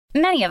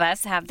Many of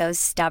us have those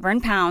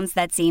stubborn pounds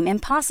that seem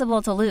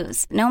impossible to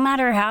lose, no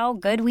matter how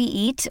good we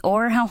eat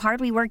or how hard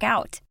we work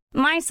out.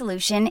 My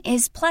solution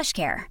is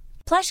PlushCare.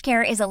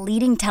 PlushCare is a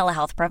leading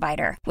telehealth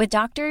provider with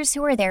doctors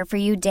who are there for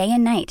you day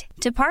and night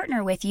to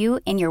partner with you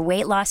in your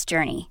weight loss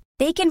journey.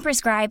 They can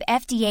prescribe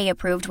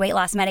FDA-approved weight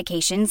loss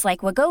medications like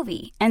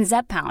Wegovy and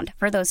Zepbound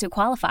for those who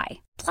qualify.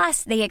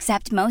 Plus, they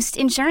accept most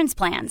insurance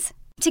plans.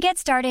 To get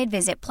started,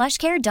 visit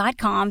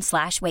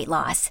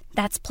plushcare.com/weightloss.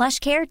 That's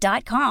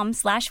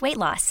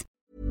plushcare.com/weightloss.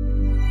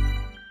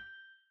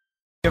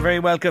 You're very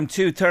welcome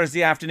to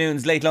Thursday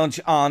afternoon's Late Lunch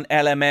on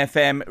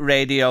LMFM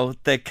Radio.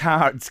 The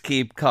cards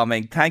keep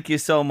coming. Thank you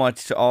so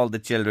much to all the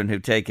children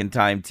who've taken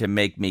time to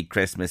make me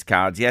Christmas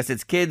cards. Yes,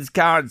 it's kids'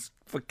 cards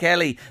for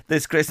Kelly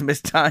this Christmas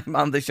time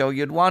on the show.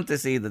 You'd want to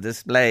see the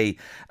display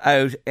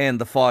out in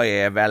the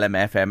foyer of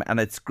LMFM, and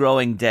it's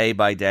growing day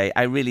by day.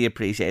 I really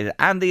appreciate it.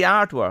 And the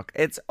artwork,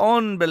 it's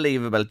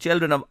unbelievable.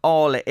 Children of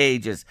all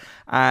ages.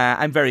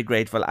 I'm very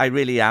grateful. I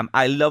really am.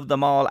 I love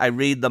them all. I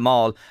read them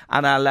all.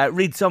 And I'll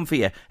read some for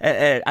you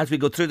as we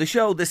go through the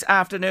show this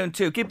afternoon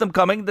too. Keep them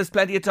coming. There's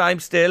plenty of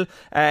time still.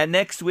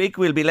 Next week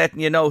we'll be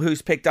letting you know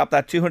who's picked up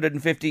that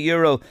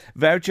 €250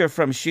 voucher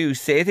from Shoe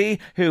City,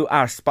 who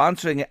are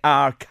sponsoring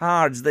our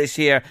cards this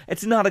year.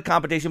 It's not a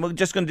competition. We're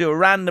just going to do a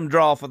random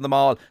draw from them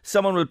all.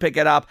 Someone will pick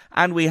it up,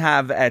 and we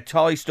have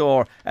toy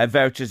store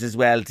vouchers as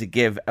well to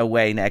give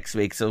away next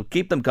week. So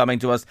keep them coming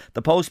to us.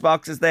 The post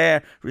box is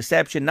there.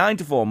 Reception 9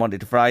 to 4 Monday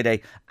to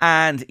Friday,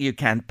 and you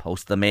can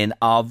post them in,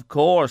 of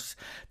course.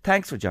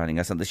 Thanks for joining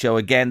us on the show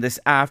again this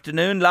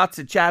afternoon. Lots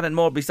of chat and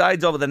more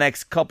besides over the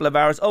next couple of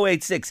hours.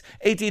 086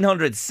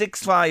 1800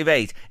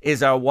 658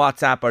 is our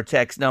WhatsApp or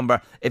text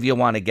number if you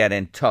want to get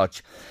in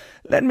touch.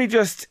 Let me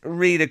just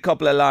read a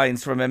couple of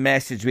lines from a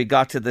message we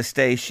got to the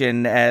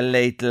station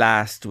late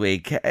last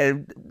week.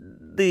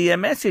 The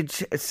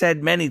message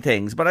said many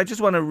things, but I just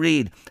want to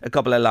read a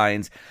couple of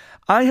lines.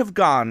 I have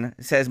gone,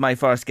 says my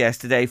first guest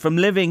today, from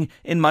living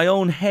in my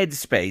own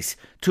headspace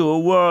to a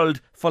world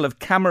full of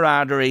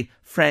camaraderie,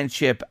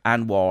 friendship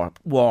and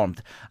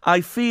warmth. I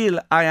feel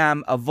I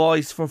am a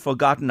voice for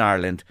forgotten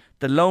Ireland,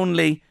 the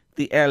lonely,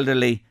 the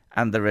elderly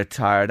and the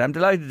retired. I'm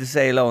delighted to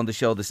say hello on the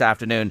show this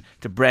afternoon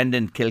to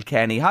Brendan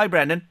Kilkenny. Hi,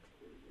 Brendan.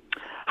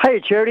 Hi,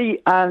 Jerry,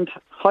 and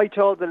hi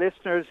to all the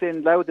listeners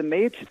in Louth and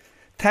Meath.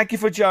 Thank you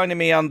for joining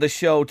me on the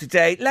show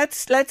today.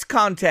 Let's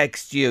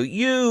context you.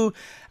 You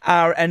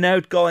are an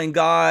outgoing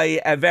guy,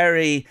 a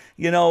very,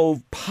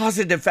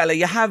 positive fella.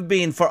 You have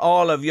been for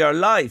all of your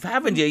life,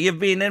 haven't you? You've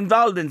been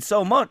involved in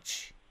so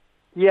much.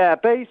 Yeah,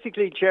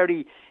 basically,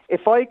 Jerry,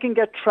 if I can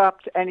get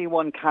trapped,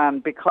 anyone can,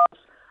 because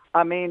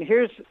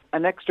here's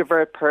an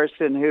extrovert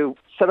person who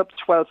set up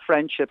 12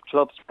 friendship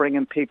clubs,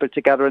 bringing people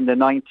together in the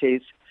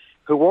 90s,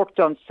 who worked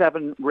on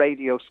 7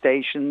 radio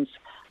stations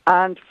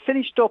and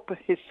finished up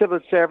his civil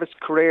service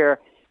career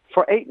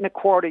for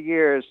 8.25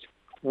 years,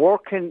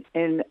 working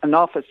in an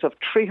office of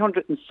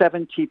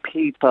 370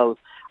 people,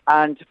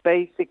 and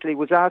basically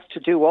was asked to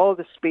do all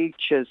the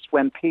speeches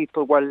when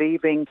people were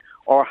leaving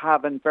or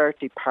having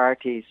birthday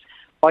parties.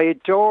 I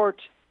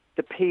adored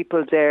the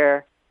people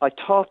there. I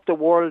thought the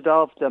world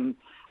of them.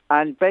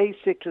 And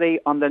basically,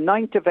 on the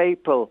 9th of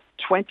April,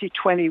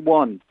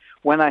 2021,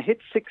 when I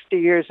hit 60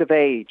 years of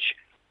age,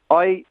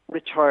 I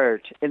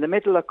retired in the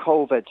middle of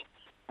COVID.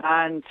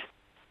 And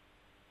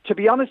to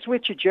be honest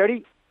with you,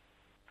 Jerry,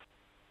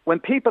 when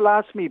people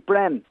ask me,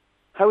 Bren,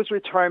 how's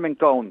retirement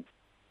going?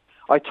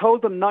 I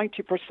told them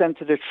 90%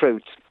 of the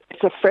truth.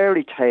 It's a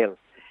fairy tale.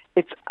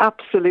 It's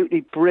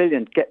absolutely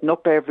brilliant getting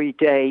up every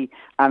day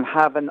and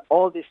having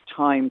all this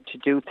time to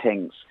do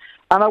things.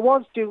 And I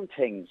was doing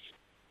things.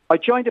 I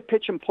joined a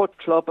pitch and putt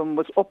club and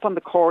was up on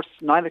the course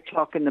 9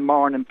 o'clock in the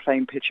morning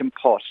playing pitch and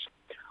putt.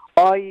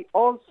 I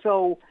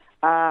also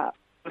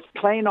was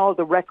playing all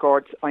the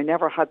records I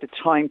never had the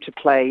time to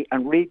play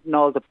and reading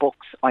all the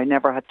books I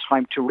never had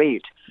time to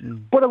read.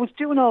 But I was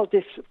doing all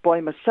this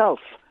by myself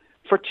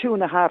for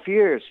 2.5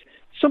 years.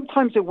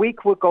 Sometimes a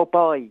week would go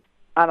by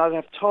and I'd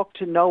have talked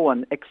to no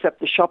one except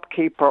the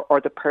shopkeeper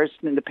or the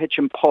person in the pitch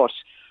and putt,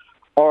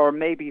 or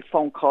maybe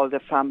phone called a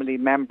family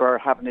member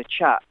having a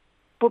chat.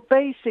 But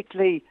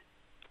basically,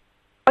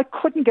 I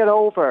couldn't get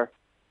over.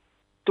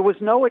 There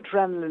was no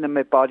adrenaline in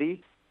my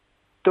body.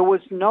 There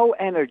was no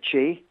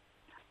energy.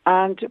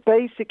 And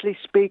basically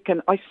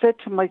speaking, I said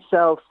to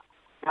myself,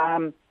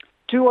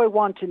 do I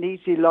want an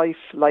easy life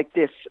like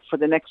this for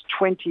the next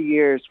 20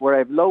 years where I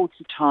have loads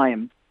of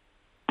time?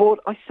 But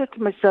I said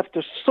to myself,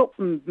 there's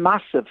something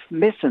massive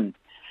missing.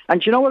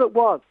 And you know what it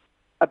was?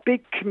 A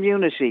big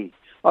community.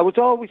 I was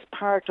always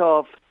part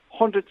of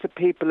hundreds of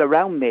people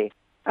around me.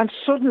 And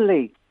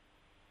suddenly,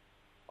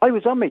 I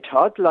was on my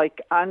Todd,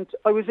 and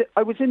I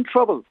was in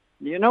trouble,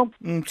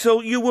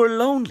 So you were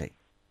lonely?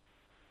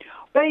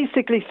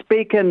 Basically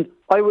speaking,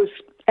 I was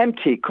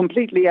empty,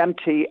 completely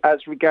empty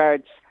as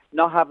regards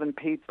not having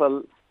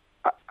people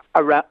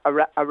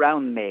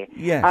around me.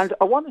 Yes. And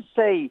I want to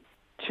say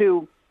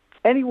to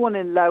anyone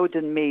in Louth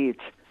and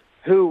Meath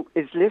who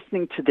is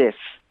listening to this,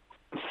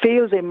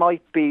 feel they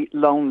might be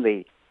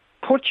lonely,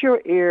 put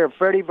your ear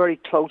very, very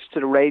close to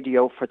the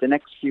radio for the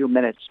next few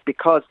minutes,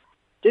 because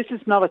this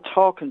is not a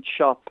talking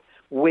shop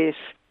with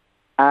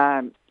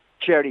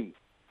Jerry.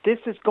 This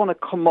is going to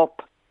come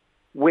up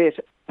with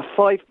a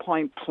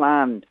 5-point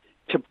plan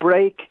to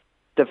break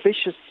the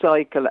vicious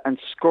cycle and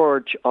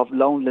scourge of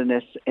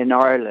loneliness in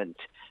Ireland.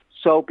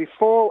 So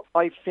before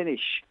I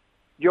finish,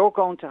 you're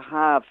going to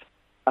have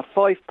a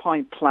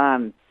 5-point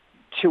plan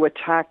to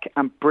attack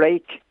and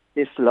break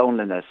this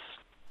loneliness.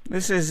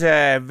 This is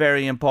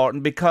very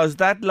important, because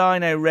that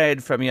line I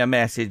read from your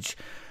message,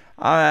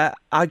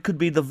 I could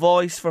be the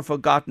voice for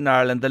forgotten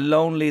Ireland, the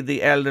lonely,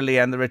 the elderly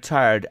and the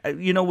retired.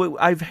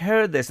 I've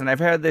heard this, and I've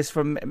heard this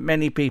from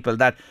many people,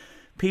 that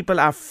people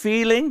are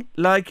feeling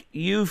like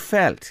you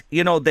felt.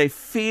 They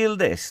feel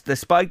this,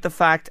 despite the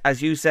fact,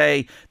 as you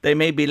say, they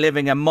may be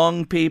living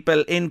among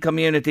people in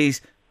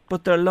communities,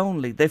 but they're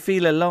lonely. They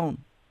feel alone.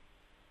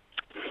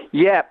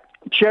 Yeah,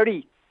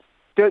 Jerry,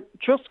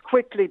 just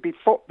quickly,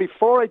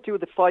 before I do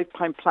the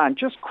 5-point plan,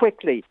 just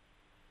quickly,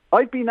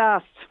 I've been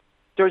asked,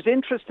 there's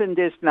interest in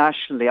this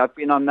nationally. I've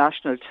been on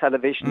national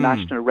television,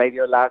 national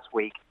radio last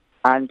week,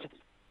 and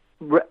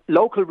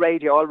local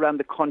radio all around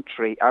the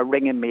country are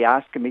ringing me,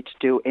 asking me to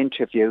do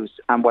interviews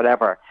and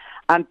whatever.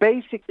 And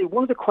basically,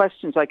 one of the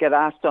questions I get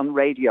asked on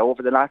radio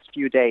over the last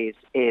few days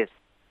is,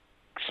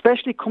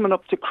 especially coming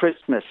up to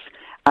Christmas,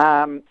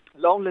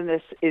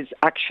 loneliness is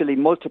actually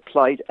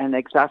multiplied and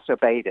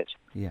exacerbated.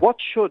 Yeah. What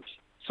should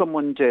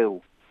someone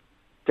do?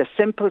 The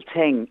simple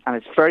thing, and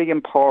it's very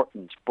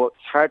important, but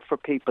it's hard for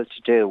people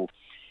to do,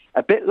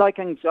 a bit like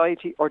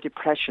anxiety or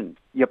depression.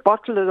 You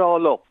bottle it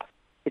all up.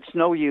 It's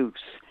no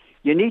use.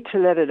 You need to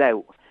let it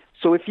out.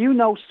 So if you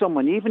know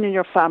someone, even in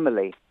your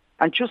family,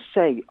 and just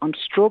say, I'm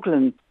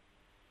struggling,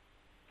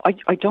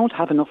 I don't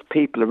have enough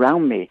people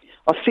around me.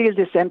 I feel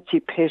this empty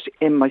pit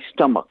in my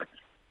stomach.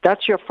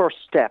 That's your first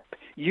step.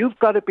 You've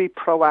got to be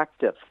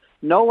proactive.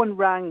 No one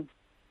rang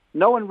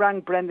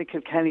Brendan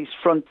Kilkenny's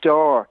front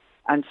door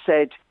and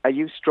said, are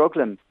you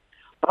struggling?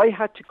 I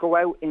had to go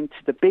out into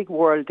the big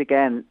world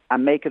again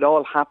and make it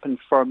all happen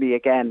for me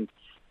again.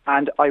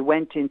 And I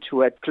went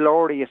into a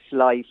glorious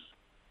life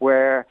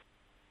where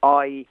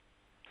I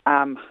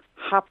am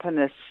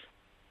happiness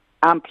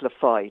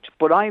amplified.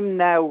 But I'm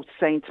now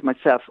saying to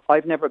myself,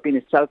 I've never been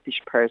a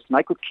selfish person.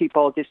 I could keep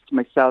all this to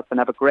myself and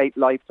have a great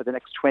life for the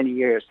next 20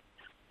 years.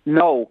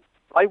 No,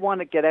 I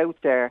want to get out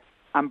there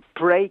and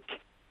break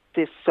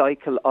this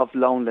cycle of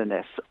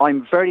loneliness.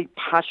 I'm very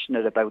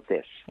passionate about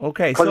this.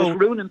 Okay, because it's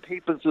ruining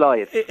people's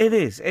lives. It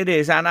is,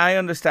 and I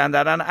understand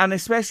that, and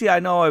especially I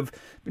know I've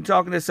been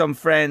talking to some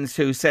friends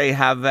who say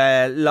have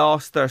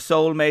lost their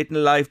soulmate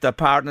in life, their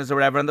partners or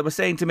whatever, and they were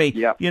saying to me,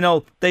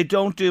 they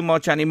don't do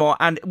much anymore,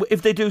 and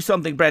if they do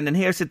something, Brendan,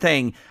 here's the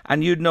thing,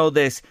 and you'd know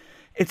this,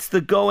 it's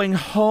the going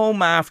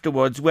home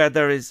afterwards where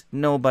there is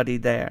nobody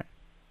there.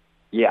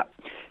 Yeah,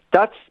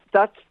 that's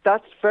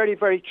very,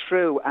 very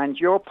true, and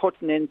you're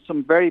putting in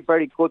some very,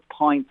 very good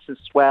points as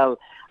well,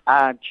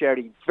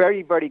 Jerry.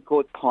 Very, very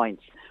good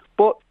points.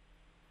 But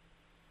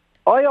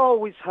I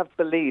always have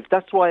believed,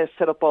 that's why I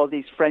set up all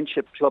these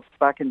friendship clubs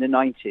back in the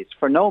 90s,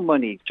 for no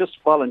money, just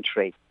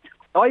voluntary.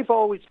 I've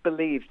always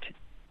believed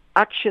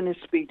action is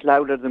speak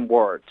louder than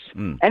words.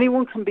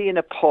 Anyone can be in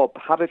a pub,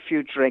 have a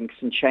few drinks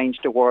and change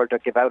the world or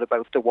give out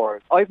about the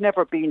world. I've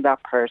never been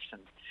that person.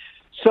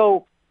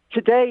 So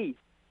today,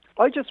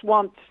 I just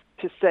want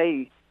to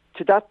say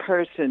to that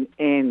person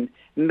in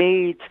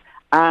Meath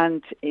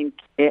and in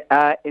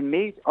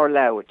Meath or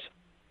Louth,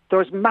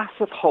 there's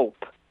massive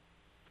hope.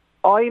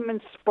 I'm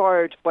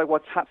inspired by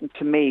what's happened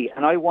to me,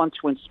 and I want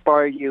to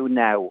inspire you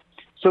now.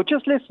 So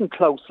just listen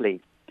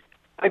closely.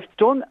 I've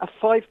done a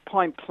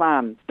 5-point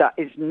plan that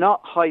is not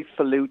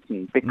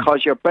highfalutin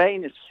because your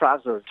brain is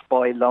frazzled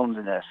by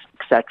loneliness,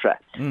 etc.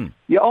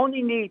 You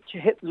only need to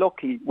hit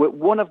lucky with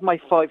one of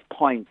my 5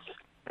 points,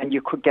 and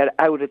you could get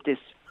out of this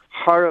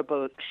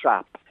horrible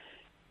trap.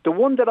 The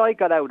one that I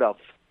got out of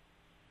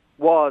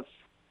was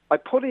I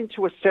put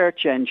into a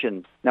search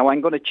engine. Now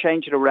I'm going to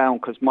change it around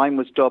because mine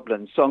was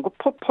Dublin. So I'm going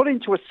to put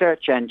into a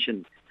search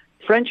engine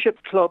friendship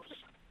clubs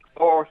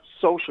or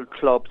social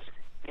clubs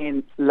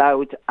in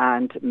Louth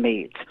and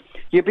Meath.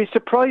 You'd be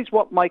surprised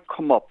what might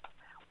come up.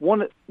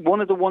 One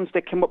of the ones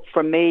that came up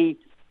for me,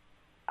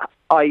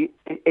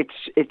 it's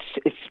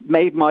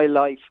made my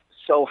life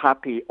so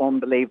happy,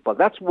 unbelievable.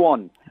 That's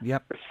one.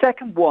 Yep. The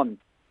second one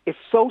is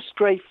so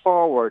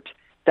straightforward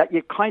that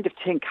you kind of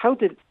think, how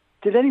did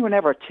anyone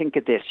ever think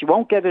of this? You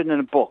won't get it in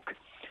a book.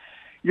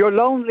 You're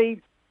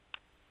lonely.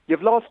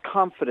 You've lost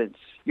confidence.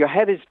 Your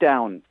head is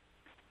down.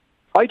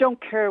 I don't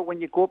care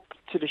when you go up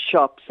to the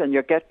shops and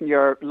you're getting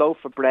your loaf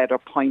of bread or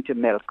pint of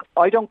milk.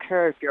 I don't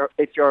care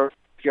if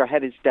your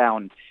head is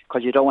down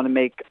because you don't want to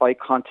make eye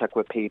contact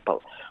with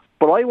people.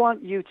 But I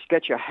want you to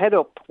get your head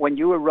up when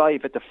you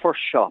arrive at the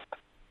first shop.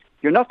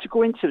 You're not to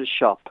go into the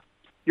shop.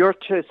 You're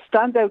to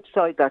stand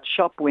outside that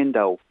shop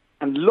window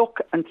and look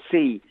and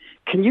see.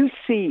 Can you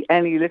see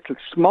any little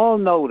small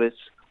notice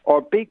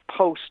or big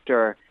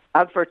poster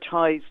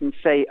advertising,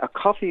 say, a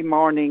coffee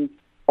morning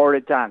or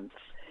a dance?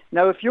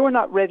 Now, if you're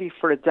not ready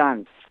for a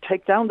dance,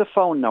 take down the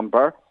phone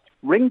number,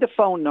 ring the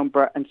phone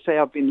number and say,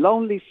 I've been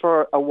lonely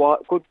for a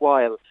good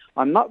while.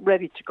 I'm not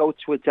ready to go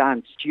to a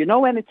dance. Do you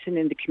know anything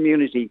in the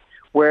community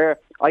where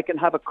I can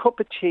have a cup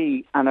of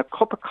tea and a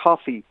cup of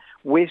coffee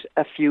with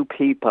a few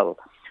people?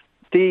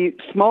 The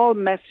small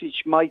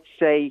message might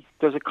say,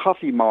 there's a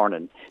coffee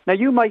morning. Now,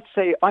 you might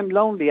say, I'm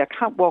lonely. I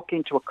can't walk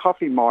into a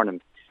coffee morning.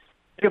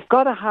 You've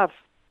got to have,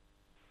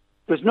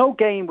 there's no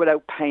gain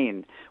without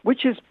pain.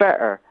 Which is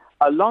better,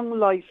 a long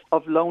life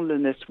of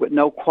loneliness with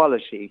no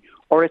quality,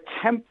 or a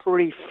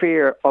temporary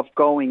fear of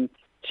going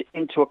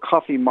into a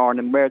coffee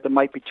morning where there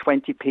might be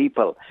 20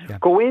 people? Yeah.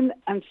 Go in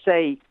and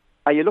say,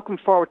 are you looking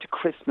forward to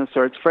Christmas,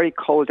 or it's very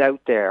cold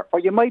out there?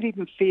 Or you might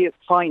even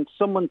find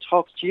someone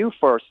talks to you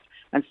first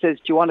and says,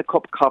 do you want a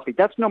cup of coffee?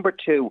 That's number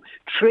 2.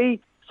 3,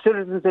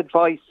 Citizens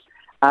Advice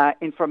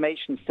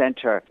Information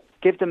Centre.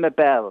 Give them a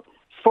bell.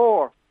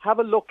 4, have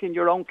a look in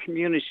your own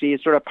community.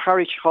 Is there a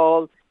parish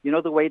hall? You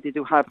know, the way they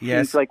do have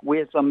things like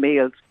Wheels on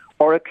Meals,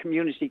 or a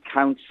community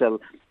council,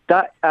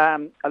 that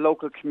a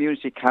local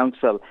community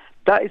council.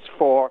 That is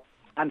 4.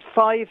 And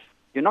 5,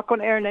 you're not going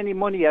to earn any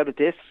money out of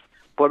this,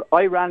 but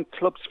I ran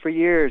clubs for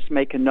years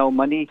making no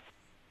money.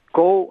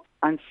 Go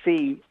and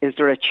see, is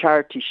there a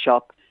charity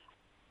shop?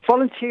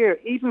 Volunteer,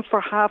 even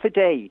for half a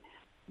day.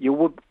 You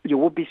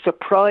would be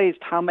surprised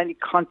how many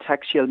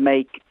contacts you'll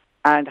make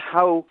and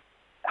how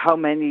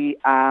many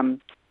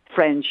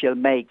friends you'll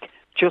make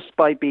just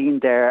by being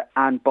there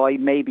and by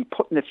maybe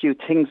putting a few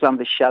things on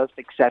the shelf,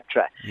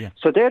 etc. Yeah.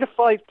 So they're the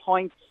 5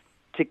 points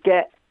to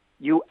get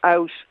you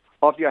out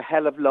of your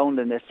hell of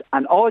loneliness.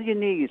 And all you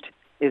need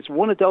is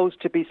one of those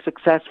to be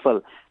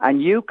successful.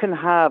 And you can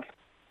have,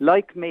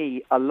 like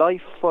me, a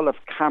life full of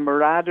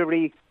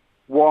camaraderie,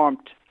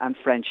 warmth and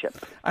friendship.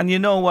 And you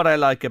know what I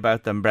like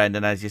about them,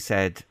 Brendan, as you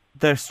said,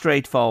 they're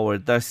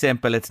straightforward, they're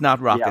simple, it's not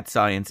rocket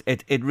science,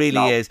 it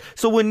really is.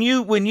 So when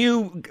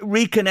you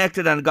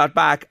reconnected and got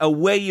back,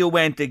 away you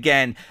went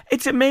again.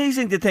 It's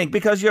amazing to think,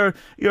 because you're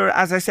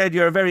as I said,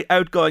 you're a very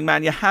outgoing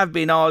man, you have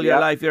been all your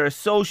life, you're a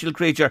social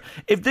creature.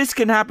 If this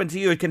can happen to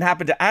you, it can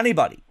happen to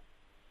anybody.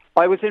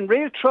 I was in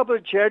real trouble,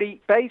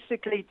 Jerry.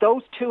 Basically,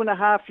 those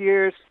 2.5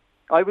 years,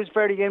 I was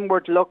very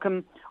inward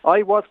looking.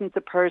 I wasn't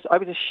the person, I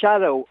was a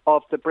shadow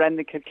of the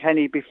Brendan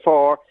Kilkenny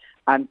before.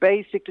 And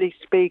basically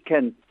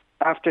speaking,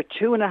 after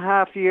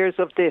 2.5 years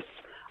of this,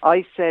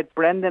 I said,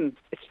 Brendan,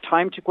 it's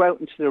time to go out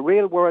into the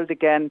real world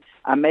again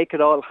and make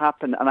it all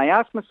happen. And I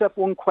asked myself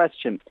one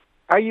question: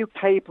 are you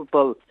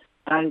capable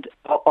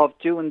of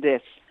doing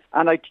this?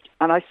 And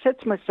I said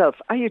to myself,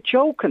 are you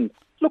joking?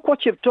 Look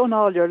what you've done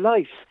all your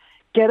life.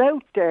 Get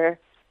out there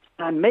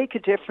and make a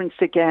difference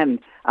again,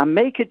 and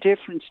make a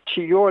difference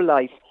to your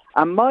life.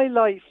 And my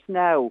life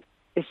now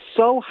is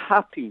so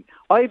happy.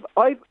 I'm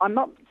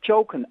not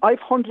joking. I've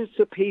hundreds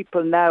of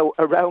people now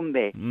around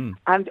me.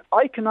 And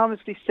I can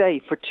honestly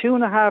say, for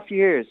 2.5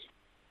 years,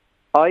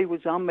 I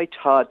was on my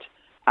Todd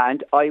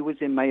and I was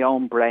in my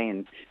own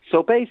brain.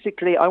 So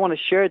basically, I want to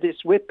share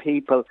this with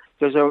people.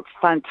 There's a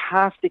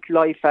fantastic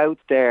life out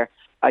there,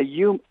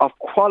 of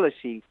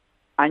quality,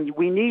 and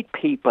we need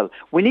people.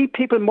 We need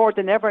people more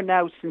than ever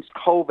now since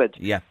COVID.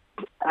 Yeah.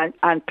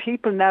 And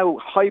people now,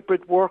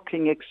 hybrid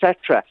working,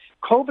 etc.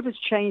 COVID has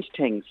changed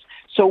things.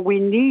 So we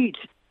need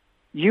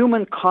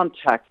human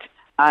contact,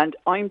 and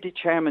I'm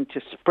determined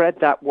to spread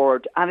that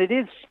word. And it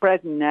is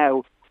spreading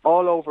now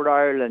all over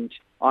Ireland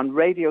on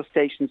radio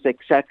stations,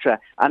 etc.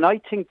 And I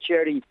think,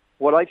 Jerry,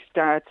 what I've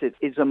started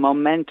is a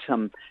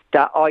momentum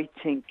that I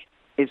think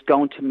is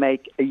going to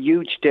make a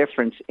huge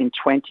difference in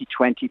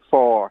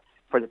 2024.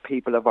 For the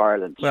people of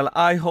Ireland. Well,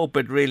 I hope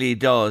it really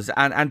does.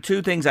 And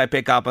 2 things I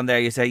pick up on there.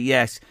 You say,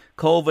 yes,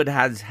 COVID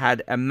has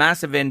had a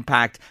massive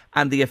impact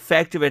and the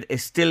effect of it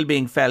is still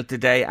being felt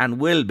today and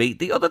will be.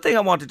 The other thing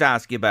I wanted to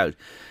ask you about,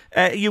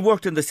 you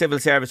worked in the civil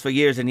service for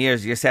years and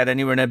years, you said, and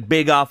you were in a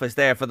big office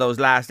there for those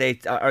last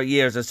 8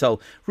 years or so.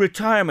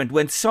 Retirement,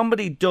 when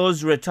somebody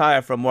does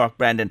retire from work,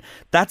 Brendan,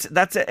 that's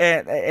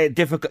a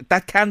difficult,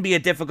 that can be a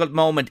difficult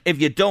moment if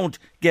you don't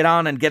get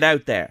on and get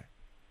out there.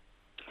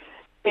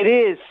 It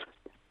is.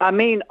 I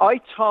mean,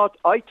 I thought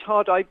I'd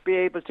be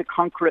able to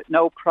conquer it,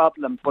 no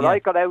problem. But I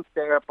got out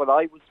there, but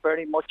I was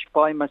very much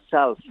by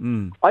myself.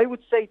 I would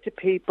say to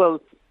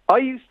people, I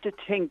used to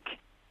think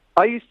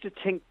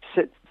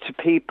that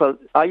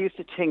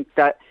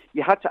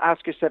you had to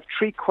ask yourself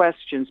 3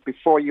 questions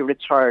before you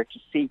retire to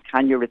see,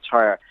 can you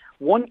retire?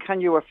 1,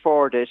 can you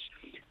afford it?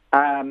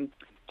 2,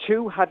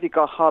 have you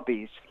got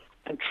hobbies?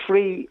 And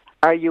 3,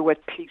 are you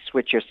at peace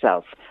with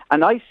yourself?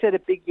 And I said a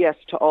big yes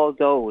to all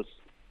those.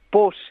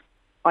 But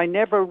I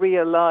never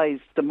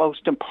realised the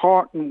most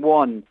important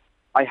one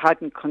I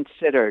hadn't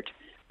considered,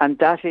 and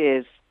that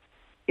is,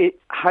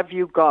 have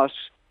you got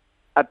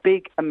a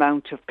big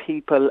amount of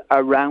people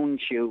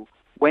around you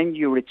when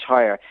you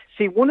retire?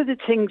 See, one of the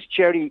things,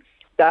 Jerry,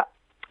 that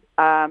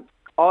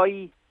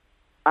I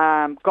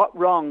got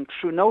wrong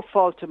through no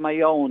fault of my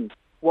own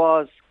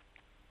was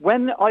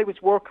when I was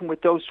working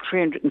with those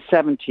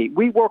 370,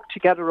 we worked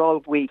together all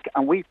week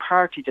and we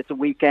partied at the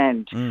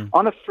weekend.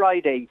 On a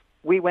Friday,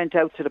 we went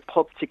out to the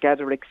pub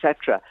together,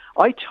 etc.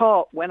 I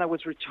thought when I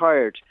was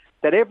retired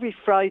that every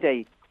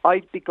Friday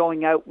I'd be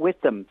going out with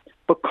them.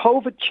 But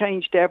COVID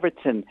changed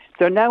everything.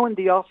 They're now in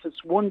the office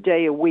one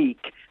day a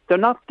week. They're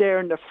not there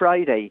on the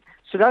Friday.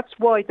 So that's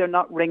why they're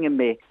not ringing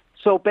me.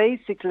 So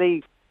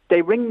basically,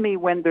 they ring me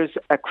when there's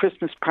a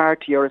Christmas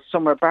party or a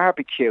summer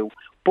barbecue.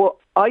 But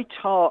I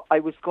thought I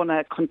was going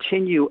to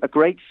continue a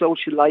great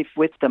social life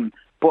with them.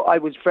 But I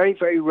was very,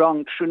 very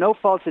wrong. Through no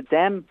fault of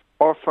them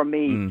or for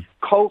me,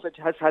 COVID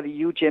has had a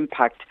huge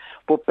impact.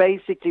 But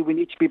basically, we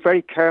need to be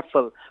very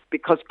careful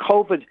because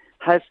COVID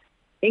has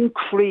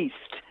increased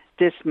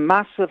this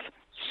massive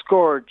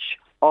scourge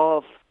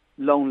of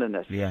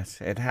loneliness. Yes,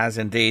 it has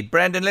indeed.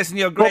 Brendan, listen,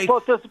 you're great.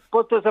 But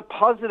there's a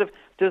positive.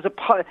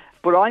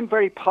 But I'm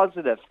very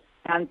positive.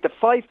 And the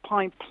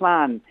 5-point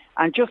plan,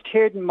 and just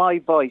hearing my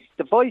voice,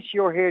 the voice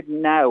you're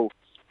hearing now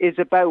is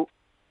about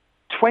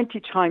 20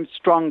 times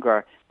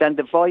stronger than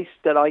the voice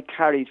that I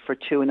carried for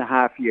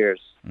 2.5 years.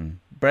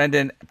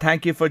 Brendan,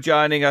 thank you for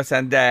joining us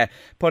and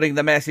putting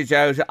the message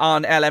out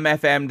on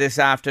LMFM this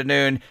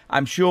afternoon.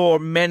 I'm sure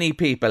many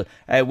people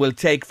will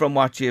take from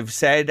what you've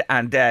said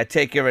and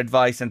take your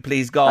advice. And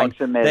please God,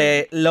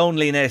 the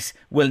loneliness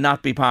will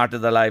not be part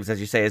of their lives, as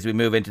you say, as we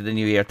move into the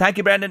new year. Thank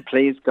you, Brendan.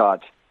 Please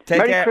God.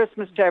 Take Merry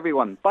Christmas to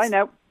everyone. Bye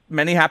now.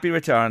 Many happy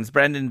returns.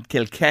 Brendan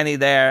Kilkenny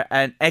there,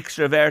 an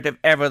extrovert if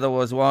ever there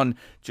was one.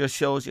 Just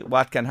shows you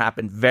what can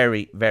happen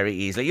very, very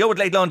easily. You're with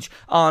Late Lunch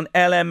on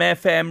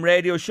LMFM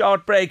Radio.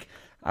 Short break.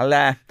 I'll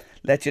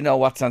let you know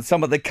what's on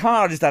some of the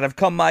cards that have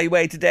come my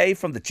way today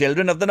from the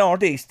children of the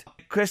Northeast.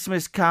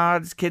 Christmas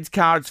cards, kids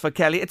cards for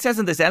Kelly. It says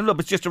in this envelope,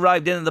 it's just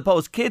arrived in the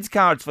post. Kids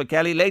cards for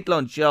Kelly, Late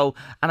Lunch show.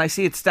 And I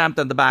see it stamped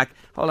on the back.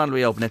 Hold on,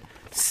 we open it.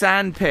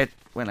 Sandpit.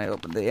 When I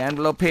open the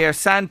envelope here,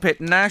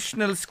 Sandpit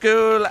National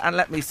School, and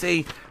let me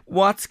see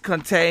what's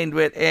contained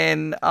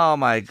within. Oh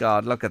my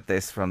God, look at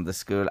this from the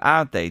school.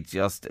 Aren't they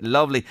just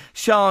lovely?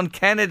 Sean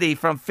Kennedy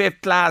from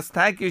 5th class.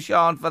 Thank you,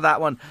 Sean, for that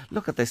one.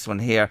 Look at this one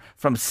here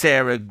from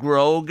Sarah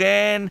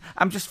Grogan.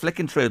 I'm just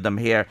flicking through them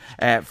here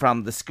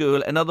from the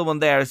school. Another one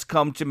there has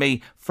come to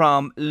me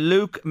from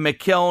Luke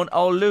McKeown.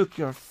 Oh, Luke,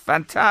 you're a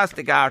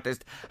fantastic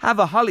artist. Have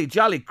a holly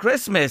jolly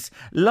Christmas.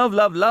 Love,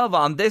 love, love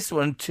on this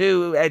one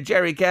too.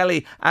 Jerry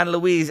Kelly and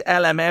Louise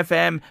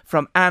LMFM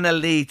from Anna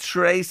Lee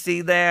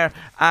Tracy there.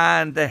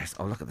 And there's,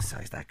 oh, look at the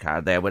size of that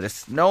card there with a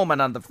snowman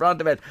on the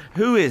front of it.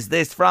 Who is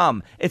this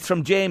from? It's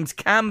from James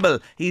Campbell.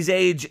 He's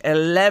age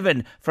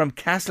 11 from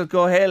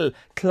Castlecohill,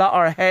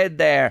 Clotterhead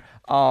there.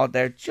 Oh,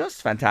 they're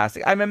just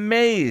fantastic. I'm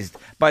amazed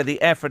by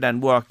the effort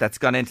and work that's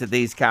gone into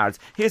these cards.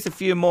 Here's a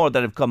few more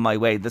that have come my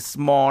way this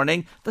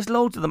morning. There's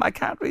loads of them. I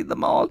can't read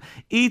them all.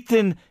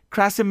 Ethan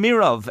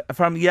Krasimirov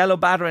from Yellow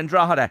Batter in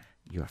Drogheda.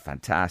 You're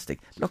fantastic.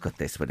 Look at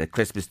this with a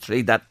Christmas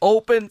tree that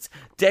opens,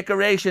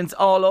 decorations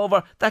all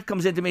over. That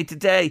comes into me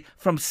today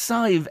from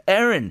Sive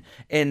Erin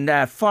in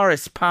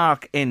Forest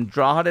Park in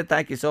Drogheda.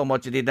 Thank you so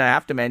much indeed. And I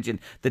have to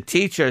mention the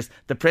teachers,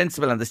 the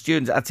principal and the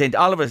students at St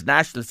Oliver's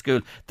National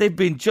School. They've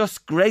been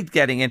just great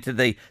getting into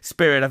the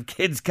spirit of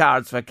kids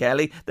cards for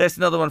Kelly. There's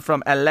another one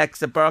from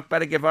Alexa Burke.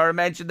 Better give her a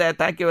mention there.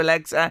 Thank you,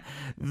 Alexa.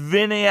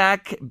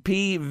 Vinayak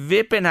P.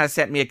 Vipin has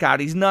sent me a card.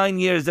 He's 9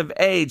 years of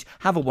age.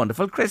 Have a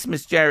wonderful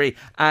Christmas, Jerry.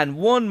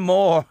 And one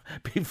more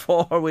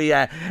before we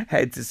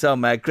head to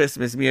some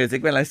Christmas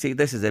music. Well, I see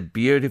this is a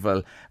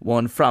beautiful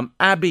one from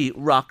Abby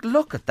Rock.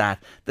 Look at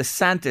that. The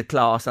Santa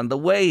Claus and the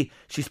way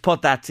she's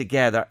put that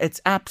together.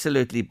 It's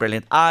absolutely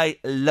brilliant. I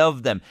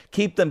love them.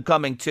 Keep them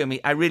coming to me.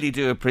 I really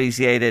do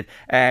appreciate it.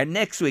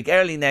 Next week,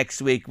 early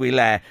next week,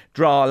 we'll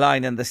draw a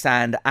line in the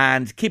sand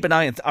and keep an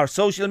eye on our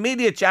social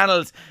media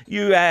channels.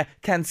 You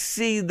can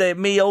see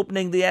me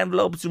opening the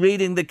envelopes,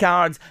 reading the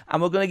cards,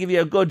 and we're going to give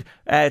you a good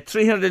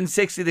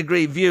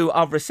 360-degree view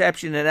of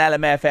reception in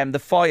LMFM, the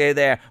foyer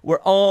there, where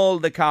all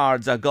the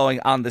cards are going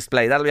on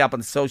display. That'll be up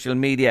on social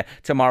media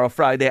tomorrow,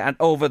 Friday, and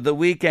over the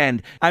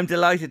weekend. I'm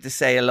delighted to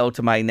say hello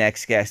to my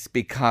next guest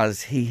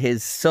because he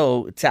is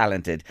so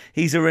talented.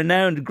 He's a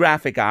renowned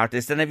graphic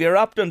artist, and if you're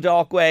up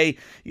Dundalk Way,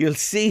 you'll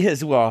see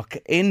his work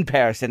in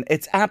person.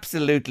 It's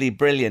absolutely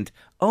brilliant.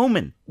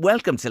 Omen,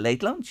 welcome to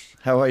Late Lunch.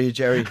 How are you,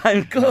 Jerry?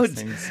 I'm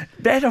good.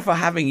 Better for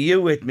having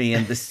you with me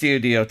in the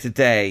studio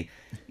today.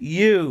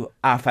 You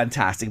are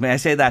fantastic. May I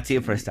say that to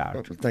you for a start?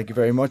 Well, thank you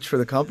very much for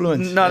the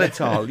compliment. Not at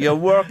all. Your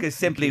work is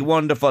simply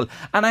wonderful.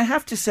 And I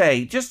have to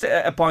say, just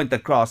a point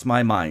that crossed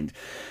my mind.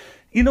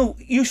 You know,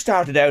 you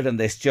started out on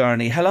this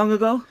journey how long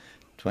ago?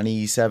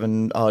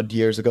 27 odd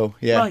years ago.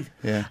 Yeah. Right.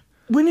 Yeah.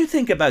 When you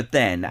think about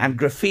then and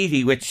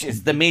graffiti, which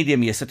is the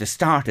medium you sort of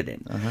started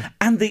in,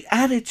 and the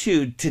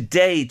attitude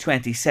today,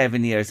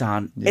 27 years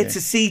on, it's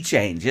a sea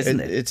change, isn't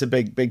it? It's a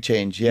big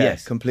change, yeah,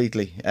 yes.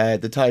 Completely.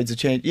 The tides have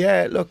changed.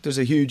 Yeah, look, there's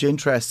a huge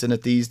interest in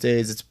it these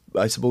days.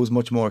 I suppose,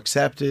 much more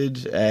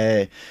accepted.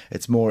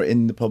 It's more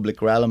in the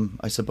public realm,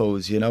 I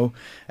suppose, you know.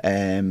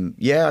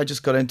 I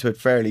just got into it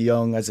fairly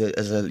young, as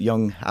a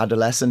young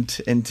adolescent.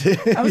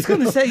 I was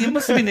going to say, you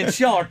must have been in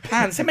short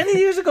pants. How many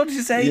years ago did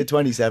you say? Yeah,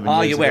 27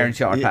 Oh, years you're ago. wearing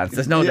short pants.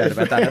 There's no doubt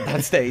about that at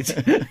that stage.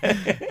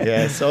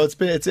 Yeah, so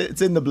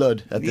it's in the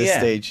blood at this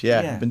stage.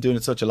 Yeah, I've been doing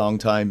it such a long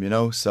time, you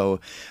know. So,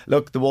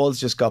 look, the walls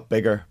just got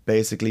bigger,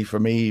 basically, for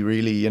me,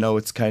 really. You know,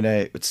 it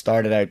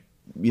started out,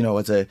 you know,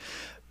 as a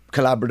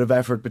collaborative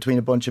effort between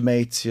a bunch of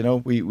mates. You know,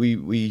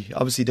 we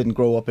obviously didn't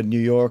grow up in New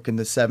York in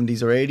the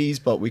 70s or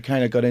 80s, but we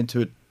kind of got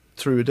into it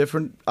through a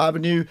different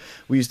avenue.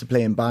 We used to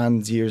play in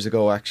bands years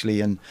ago,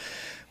 actually, and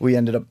we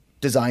ended up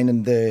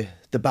designing the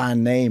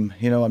band name,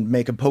 you know, and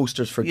making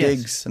posters for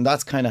gigs, and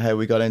that's kind of how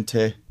we got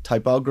into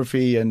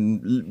typography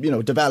and, you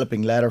know,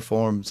 developing letter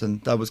forms,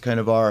 and that was kind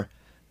of our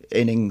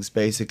innings,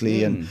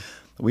 basically. And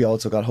we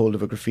also got hold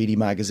of a graffiti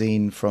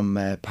magazine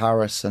from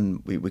Paris,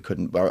 and we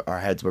couldn't, our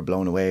heads were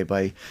blown away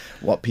by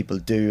what people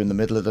do in the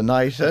middle of the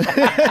night.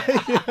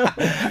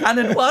 And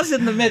it was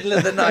in the middle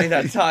of the night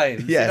at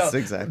times. Yes, you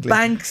know, exactly.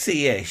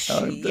 Banksy-ish,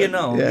 you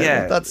know.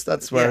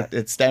 That's where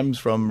it stems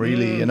from,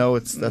 really. You know,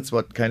 that's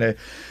what kind of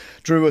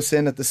drew us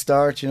in at the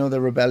start, you know,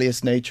 the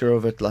rebellious nature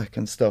of it, like,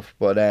 and stuff.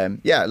 But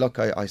look,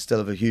 I still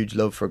have a huge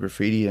love for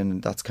graffiti,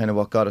 and that's kind of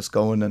what got us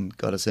going and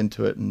got us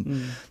into it.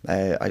 And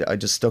I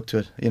just stuck to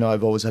it. You know,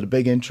 I've always had a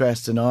big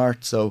interest in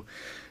art, so,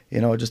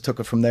 you know, I just took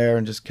it from there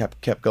and just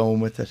kept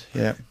going with it.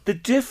 Yeah. The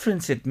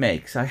difference it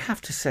makes, I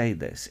have to say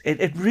this,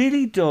 it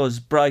really does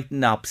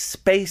brighten up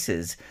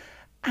spaces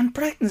and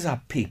brightens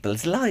up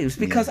people's lives,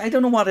 because I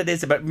don't know what it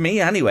is about me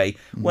anyway.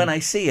 When I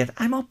see it,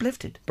 I'm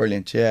uplifted.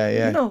 Brilliant,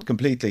 yeah, you know,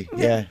 completely.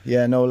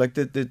 Yeah, no, like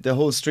the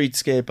whole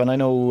streetscape, and I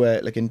know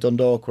like in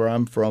Dundalk, where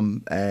I'm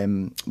from,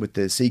 with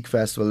the Sikh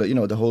festival, you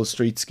know, the whole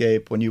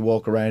streetscape, when you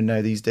walk around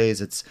now these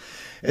days, it's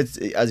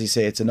as you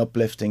say, it's an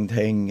uplifting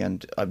thing,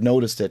 and I've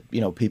noticed it,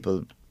 you know,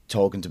 people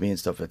talking to me and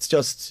stuff,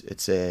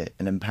 it's an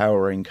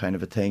empowering kind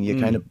of a thing. You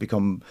kind of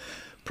become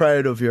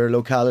proud of your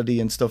locality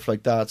and stuff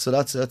like that, so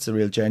that's a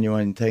real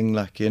genuine thing,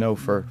 like, you know,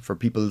 for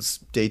people's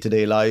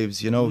day-to-day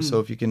lives, you know. So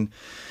if you can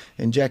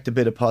inject a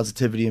bit of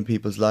positivity in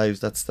people's lives,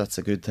 that's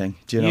a good thing,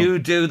 do you know? You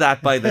do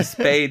that by the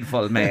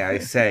spadeful, may I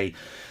say.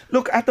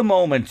 Look, at the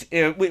moment,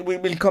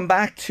 we'll come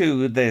back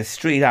to the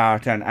street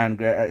art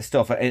and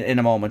stuff in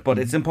a moment, but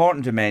it's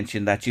important to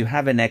mention that you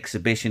have an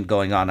exhibition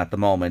going on at the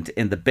moment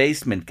in the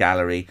basement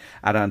gallery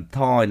at An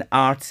Táin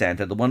Art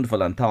Centre, the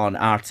wonderful An Táin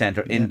Art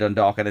Centre in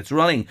Dundalk, and it's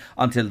running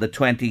until the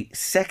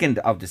 22nd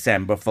of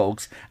December,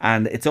 folks,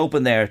 and it's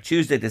open there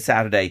Tuesday to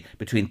Saturday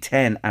between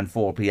 10 and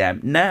 4 p.m.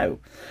 Now,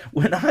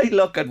 when I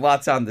look at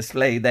what's on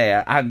display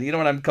there, and you know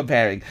what I'm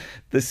comparing,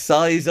 the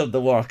size of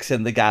the works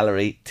in the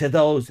gallery to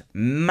those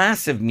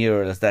massive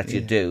murals that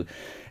you do.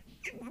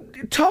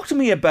 Talk to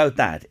me about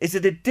that. Is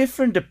it a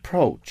different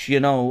approach, you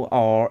know,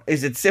 or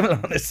is it similar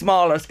on a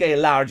smaller scale,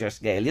 larger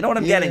scale? You know what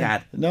I'm getting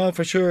at? No,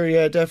 for sure.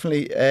 Yeah,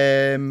 definitely.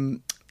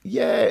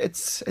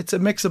 It's a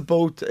mix of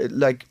both.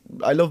 Like,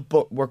 I love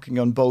working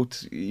on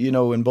both, you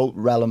know, in both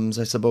realms,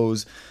 I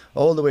suppose,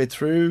 all the way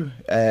through.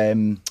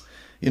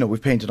 You know,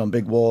 we've painted on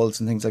big walls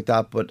and things like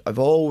that, but I've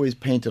always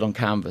painted on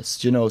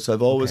canvas, you know, so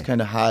I've always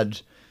kind of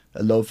had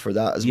a love for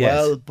that as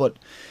well. But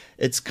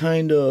it's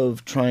kind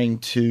of trying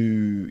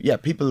to,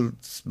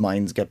 people's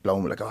minds get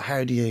blown. Like, oh,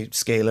 how do you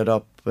scale it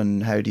up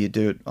and how do you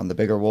do it on the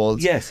bigger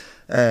walls? Yes.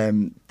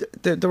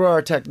 There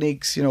are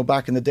techniques, you know,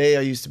 back in the day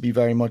I used to be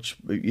very much,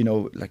 you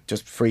know, like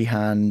just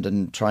freehand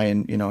and try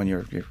and, you know, and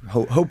you're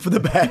hope for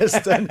the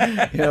best. And,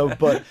 you know,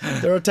 but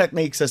there are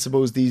techniques, I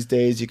suppose, these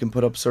days. You can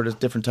put up sort of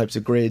different types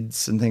of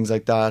grids and things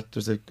like that.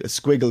 There's a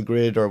squiggle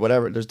grid or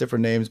whatever. There's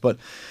different names. But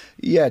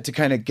yeah, to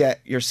kind of get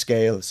your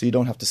scale so you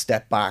don't have to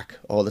step back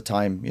all the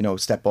time, you know,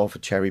 step off a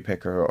cherry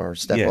picker or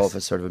step off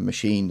a sort of a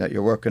machine that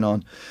you're working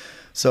on.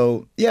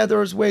 So yeah,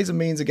 there's ways and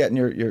means of getting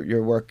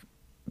your work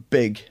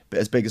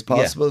as big as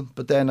possible.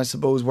 But then I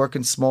suppose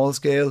working small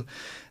scale,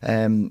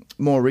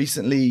 more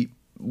recently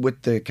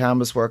with the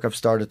canvas work, I've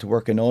started to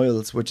work in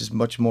oils, which is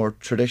much more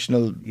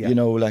traditional, you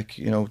know, like,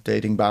 you know,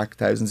 dating back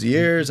thousands of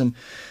years. And,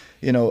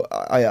 you know,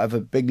 I have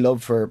a big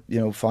love for, you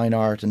know, fine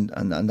art and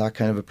that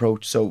kind of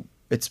approach. So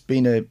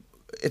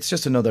it's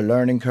just another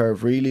learning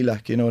curve, really,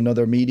 like, you know,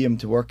 another medium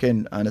to work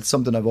in, and it's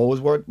something I've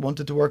always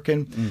wanted to work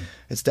in.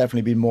 It's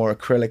definitely been more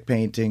acrylic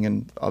painting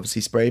and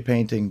obviously spray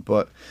painting,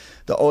 but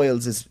the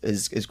oils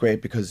is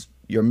great because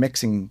you're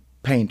mixing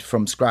paint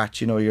from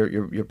scratch. You know,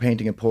 you're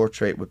painting a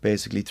portrait with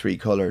basically three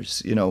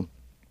colours, you know,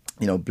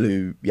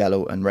 blue,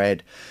 yellow and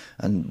red,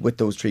 and with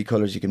those three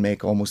colours you can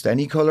make almost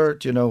any colour,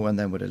 you know, and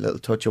then with a little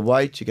touch of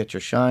white you get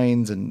your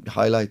shines and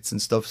highlights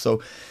and stuff.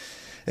 So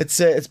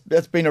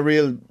it's been a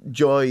real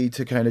joy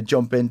to kind of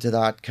jump into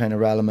that kind of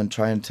realm and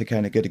trying to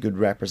kind of get a good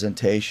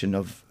representation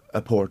of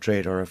a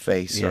portrait or a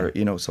face or,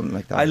 you know, something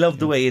like that. I love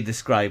the way you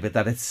describe it,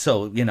 that it's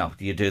so, you know,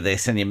 you do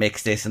this and you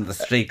mix this and the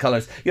three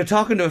colours. You're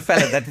talking to a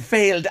fella that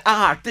failed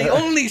art, the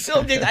only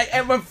subject I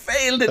ever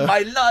failed in my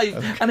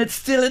life, and it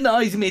still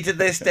annoys me to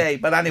this day.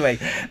 But anyway.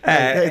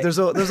 Hey, there's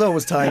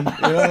always time,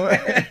 you know.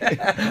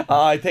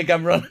 I think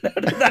I'm running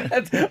out of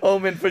that,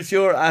 Owen, for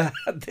sure, at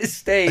this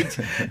stage.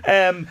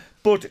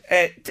 But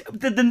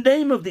the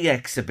name of the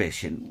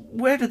exhibition,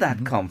 where did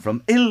that come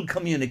from? Ill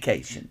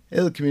communication.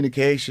 Ill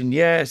communication,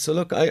 yeah. So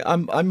look,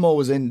 I'm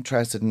always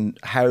interested in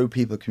how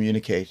people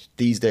communicate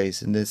these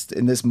days in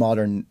this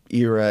modern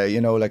era. You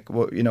know, like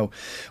you know,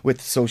 with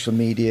social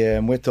media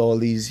and with all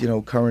these, you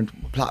know,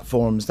 current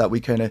platforms that we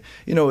kind of,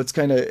 you know,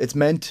 it's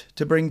meant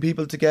to bring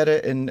people together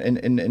in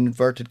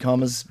inverted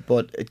commas,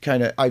 but it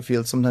kind of, I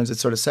feel sometimes it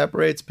sort of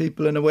separates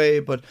people in a way.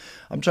 But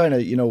I'm trying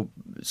to, you know,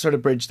 sort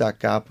of bridge that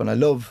gap, and I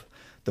love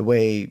the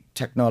way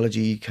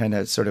technology kind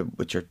of sort of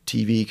with your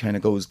TV kind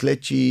of goes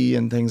glitchy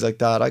and things like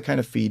that. I kind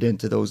of feed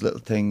into those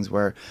little things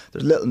where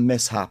there's little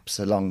mishaps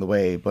along the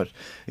way, but,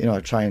 you know, I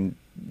try and,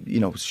 you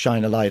know,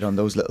 shine a light on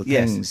those little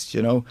things,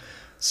 you know.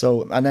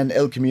 So, and then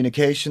Ill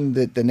Communication,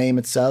 the name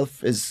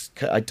itself is,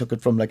 I took it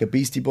from like a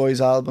Beastie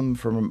Boys album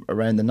from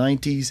around the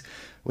 90s,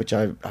 which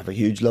I have a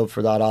huge love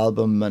for that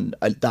album and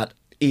that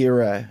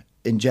era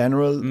in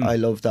general. I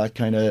love that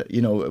kind of,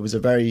 you know, it was a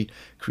very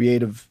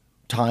creative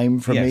time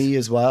for me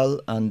as well,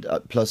 and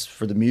plus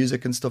for the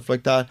music and stuff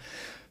like that.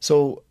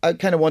 So I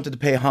kind of wanted to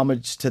pay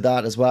homage to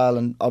that as well,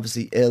 and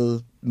obviously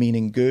ill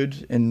meaning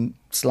good in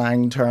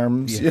slang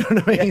terms, you know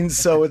what I mean?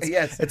 So it's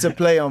it's a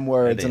play on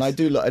words, and I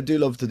do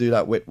love to do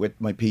that with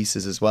my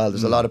pieces as well.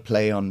 There's a lot of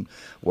play on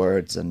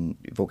words and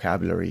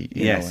vocabulary,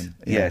 you know.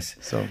 And,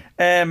 so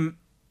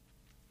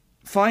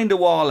find a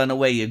wall and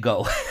away you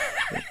go.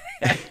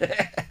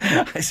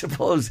 I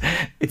suppose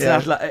it's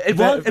not like it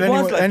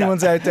was like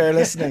anyone's out there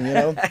listening, you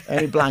know,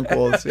 any blank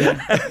walls. Yeah.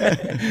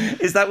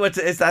 Is that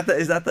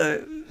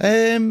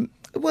the?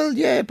 Well,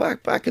 yeah.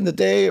 Back in the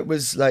day, it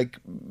was like,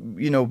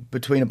 you know,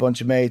 between a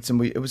bunch of mates,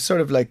 and it was sort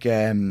of like,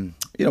 you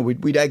know,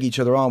 we'd egg each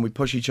other on, we'd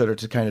push each other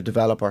to kind of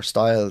develop our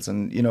styles,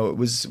 and you know, it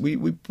was we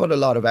put a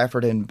lot of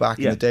effort in back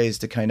in the days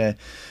to kind of,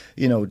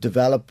 you know,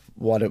 develop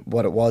what it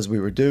was we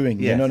were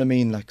doing. You know what I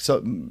mean? Like, so,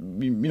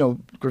 you know,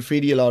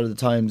 graffiti a lot of the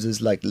times is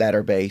like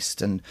letter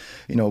based, and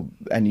you know,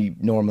 any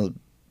normal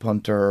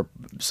punter or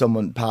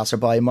someone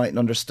passerby mightn't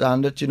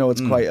understand it. You know,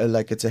 it's quite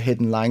it's a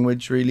hidden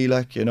language, really,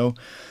 like, you know.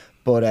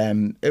 But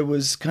it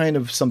was kind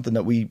of something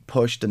that we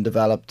pushed and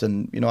developed,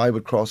 and you know, I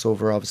would cross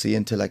over obviously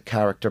into like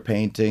character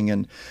painting,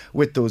 and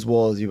with those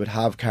walls you would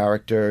have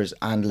characters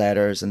and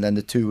letters, and then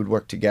the two would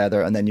work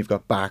together, and then you've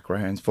got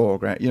backgrounds,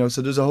 foreground, you know,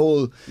 so there's a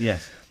whole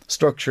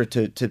structure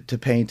to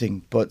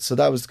painting. But so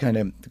that was kind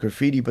of the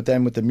graffiti. But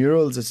then with the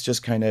murals, it's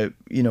just kind of,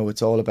 you know,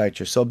 it's all about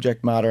your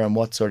subject matter and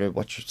what your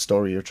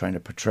story you're trying to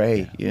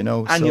portray, you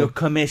know. And you're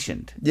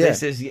commissioned.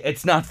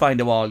 It's not find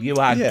a wall. You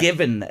are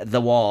given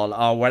the wall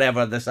or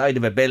whatever, the side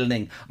of a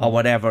building or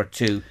whatever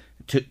to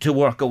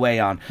work away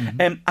on.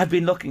 I've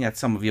been looking at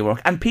some of your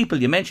work, and people,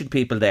 you mentioned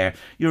people there.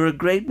 You're a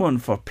great one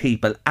for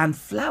people and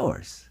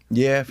flowers.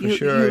 Yeah, for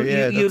sure.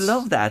 You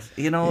love that,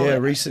 you know. Yeah,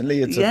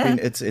 recently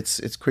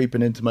it's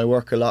creeping into my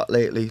work a lot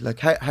lately. Like,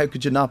 how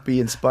could you not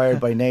be inspired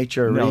by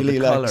nature? Really,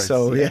 the like colours,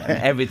 so. Yeah,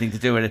 everything to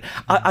do with it.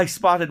 I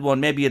spotted one.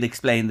 Maybe you'd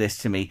explain this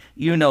to me.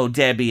 You know,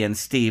 Debbie and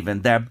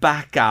Stephen, their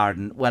back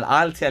garden. Well,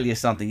 I'll tell you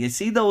something. You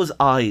see those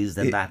eyes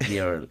in that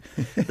mural?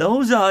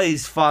 Those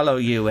eyes follow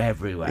you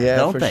everywhere,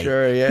 don't they?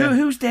 Sure. Yeah.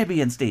 Who's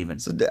Debbie and Stephen?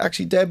 So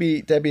actually,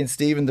 Debbie and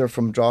Stephen, they're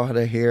from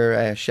Drogheda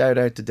here. Shout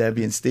out to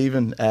Debbie and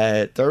Stephen.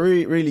 They're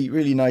really,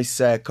 really nice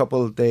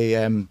couple. They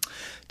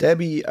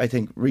Debbie, I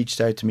think,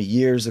 reached out to me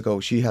years ago.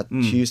 She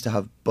used to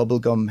have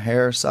bubblegum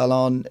hair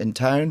salon in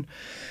town,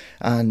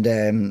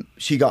 and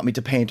she got me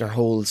to paint her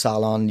whole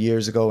salon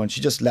years ago, and she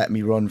just let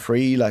me run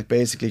free. Like,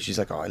 basically she's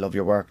like, oh, I love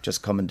your work,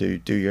 just come and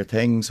do your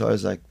thing. So I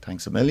was like,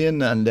 thanks a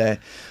million. And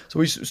so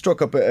we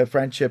struck up a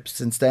friendship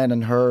since then,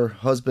 and her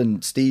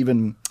husband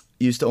Stephen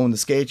used to own the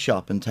skate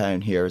shop in town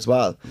here as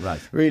well.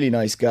 Right. Really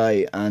nice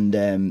guy.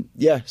 And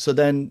so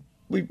then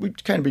we've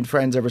kind of been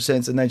friends ever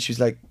since. And then she's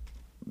like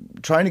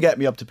trying to get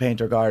me up to paint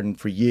her garden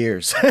for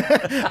years.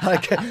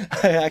 I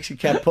actually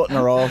kept putting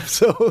her off.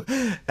 So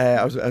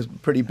I was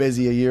pretty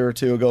busy a year or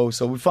two ago.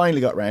 So we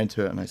finally got round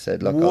to it, and I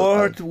said, look,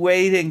 worth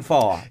waiting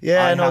for.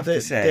 Yeah,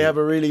 they have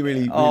a really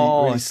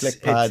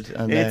slick pad.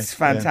 It's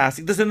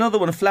fantastic. There's another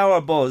one,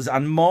 Flower Buzz,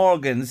 on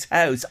Morgan's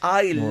house.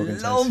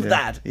 Morgan's love house,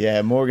 that.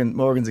 Yeah,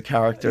 Morgan's a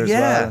character as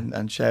well,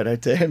 and shout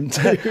out to him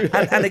too.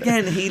 and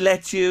again, he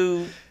lets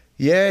you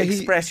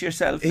express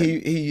yourself.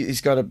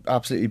 He's got an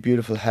absolutely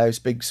beautiful house,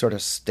 big sort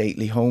of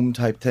stately home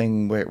type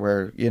thing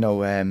where you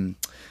know,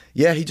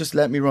 he just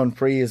let me run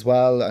free as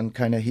well, and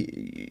kind of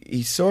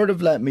he sort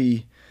of let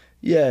me,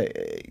 you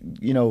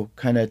know,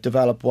 kind of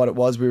develop what it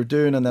was we were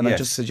doing, and then I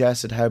just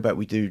suggested, how about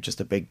we do just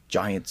a big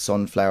giant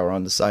sunflower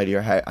on the side of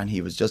your house, and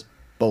he was just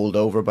bowled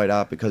over by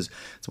that because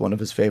it's one of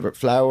his favourite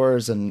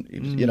flowers, and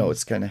you know,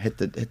 it's kind of hit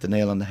the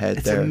nail on the head.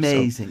 It's there.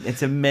 amazing.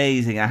 It's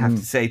amazing, I have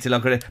to say, to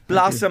look at it.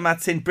 Blossom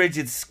at St.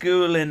 Bridget's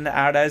School in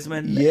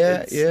Ardesman.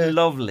 Yeah, it's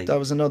lovely. That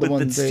was another one.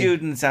 With the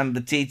students and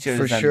the teachers.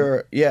 For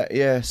sure.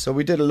 Yeah. So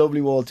we did a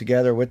lovely wall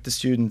together with the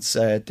students.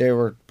 They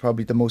were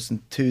probably the most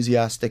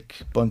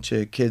enthusiastic bunch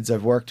of kids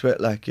I've worked with.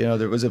 Like, you know,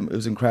 it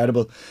was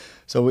incredible.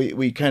 So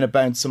we kind of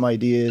bounced some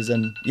ideas,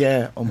 and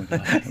oh my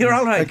God. You're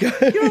all right.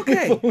 You're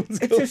okay.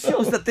 It just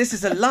shows that this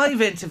is a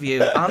live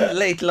interview on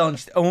Late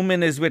Lunch.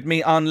 Eoin is with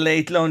me on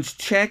Late Lunch.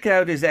 Check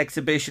out his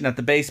exhibition at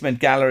the Basement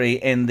Gallery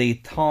in the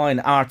Táin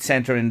Art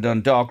Centre in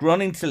Dundalk,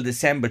 running till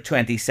December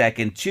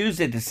 22nd,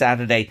 Tuesday to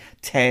Saturday,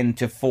 10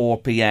 to 4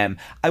 p.m.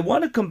 I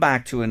want to come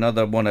back to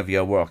another one of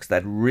your works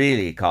that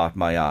really caught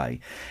my eye.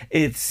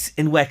 It's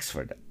in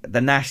Wexford,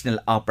 the National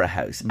Opera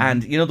House,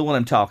 and you know the one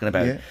I'm talking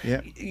about.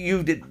 Yeah.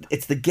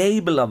 It's the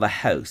gable of a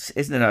house,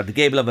 isn't it? Or the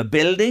gable of a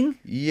building.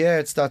 Yeah,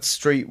 it's that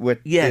street with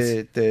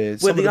where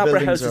the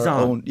Opera House is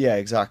on. Yeah,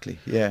 exactly.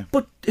 Yeah.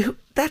 But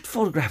that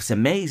photograph's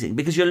amazing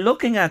because you're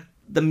looking at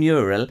the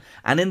mural,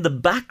 and in the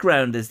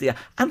background is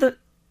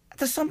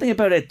there's something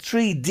about a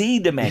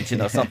 3D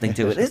dimension or something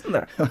to it, isn't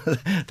there?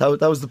 that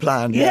was the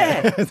plan.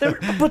 Yeah,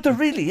 but there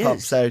really is.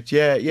 Pops out.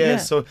 Yeah.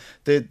 So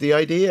the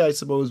idea, I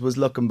suppose, was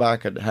looking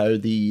back at how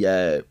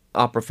the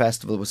opera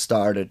festival was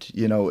started,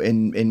 you know,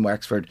 in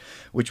Wexford,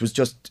 which was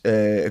just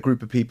a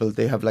group of people.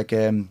 They have like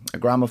a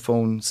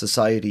gramophone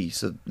society,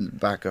 so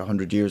back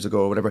 100 years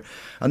ago or whatever,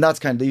 and that's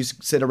kind of, they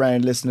used to sit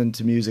around listening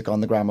to music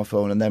on the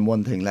gramophone, and then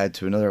one thing led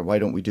to another. Why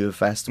don't we do a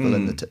festival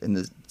in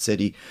the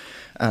city?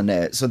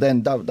 And so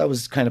then that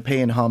was kind of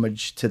paying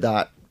homage to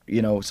that,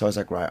 you know. So I was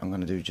like, right, I'm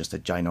going to do just a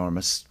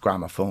ginormous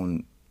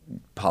gramophone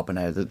popping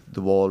out of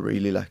the wall,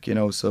 really, like, you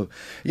know. So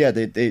yeah,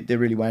 they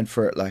really went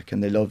for it, like,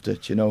 and they loved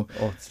it, you know.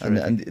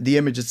 And the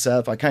image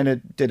itself, I kind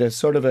of did a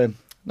sort of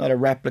not a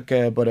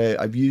replica, but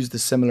I've used a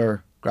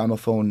similar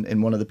gramophone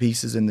in one of the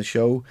pieces in the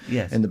show,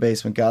 in the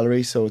Basement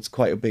Gallery. So it's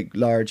quite a big,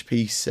 large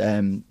piece,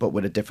 but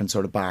with a different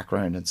sort of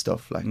background and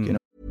stuff, like, you know.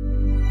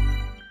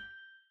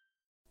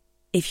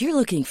 If you're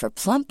looking for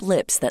plump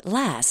lips that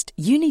last,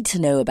 you need to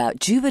know about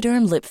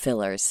Juvederm lip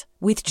fillers.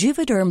 With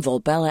Juvederm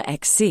Volbella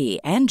XC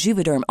and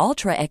Juvederm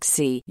Ultra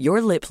XC,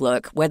 your lip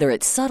look, whether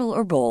it's subtle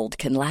or bold,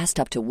 can last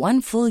up to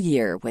 1 full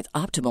year with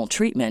optimal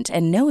treatment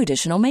and no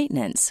additional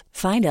maintenance.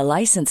 Find a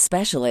licensed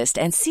specialist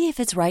and see if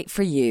it's right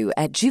for you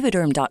at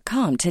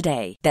Juvederm.com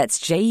today. That's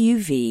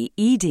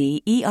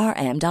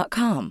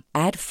JUVEDERM.com.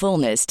 Add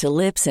fullness to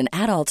lips in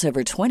adults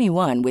over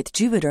 21 with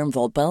Juvederm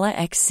Volbella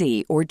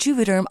XC or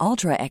Juvederm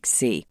Ultra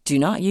XC. Do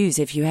not use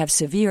if you have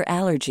severe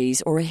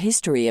allergies or a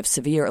history of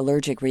severe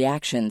allergic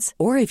reactions,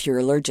 or if you're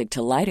allergic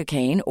to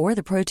lidocaine or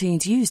the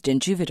proteins used in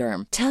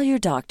Juvederm. Tell your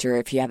doctor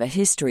if you have a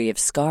history of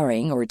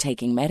scarring or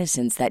taking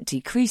medicines that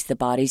decrease the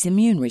body's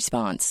immune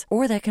response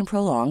or that can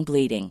prolong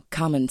bleeding.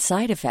 Common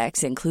side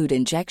effects include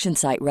injection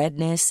site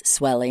redness,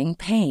 swelling,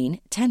 pain,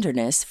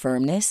 tenderness,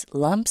 firmness,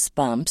 lumps,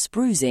 bumps,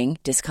 bruising,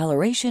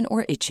 discoloration,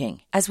 or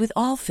itching. As with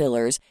all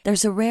fillers,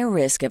 there's a rare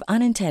risk of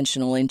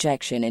unintentional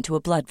injection into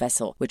a blood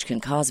vessel, which can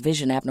cause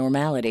vision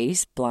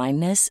abnormalities,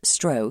 blindness,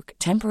 stroke,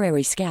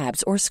 temporary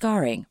scabs, or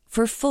scarring.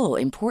 For full,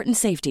 important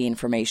safety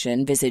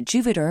information, visit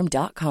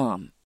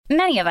Juvederm.com.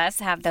 Many of us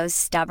have those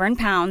stubborn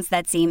pounds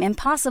that seem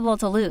impossible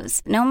to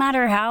lose, no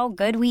matter how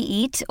good we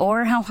eat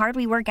or how hard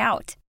we work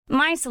out.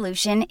 My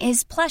solution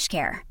is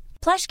PlushCare.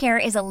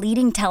 PlushCare is a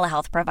leading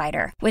telehealth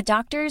provider with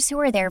doctors who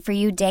are there for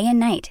you day and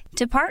night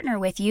to partner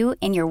with you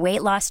in your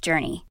weight loss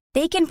journey.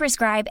 They can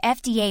prescribe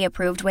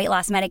FDA-approved weight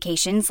loss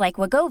medications like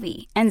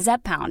Wegovy and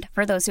Zepbound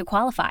for those who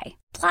qualify.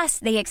 Plus,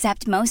 they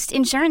accept most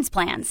insurance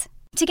plans.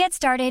 To get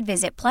started,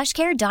 visit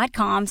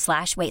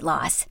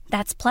plushcare.com/weightloss.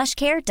 That's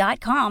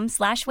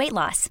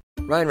plushcare.com/weightloss.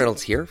 Ryan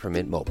Reynolds here from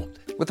Mint Mobile.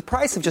 With the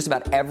price of just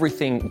about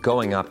everything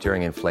going up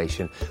during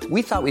inflation,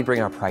 we thought we'd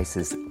bring our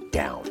prices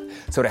down.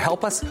 So to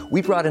help us,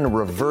 we brought in a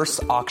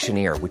reverse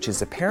auctioneer, which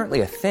is apparently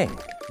a thing.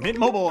 Mint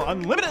Mobile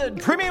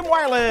Unlimited Premium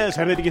Wireless.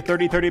 How to get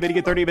 30, 30, bit to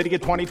get 30, bit to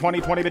get 20,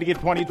 20, 20, bit to get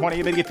 20,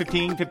 20, bit to get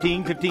 15,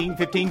 15, 15,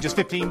 15, just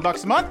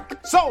 $15 a month?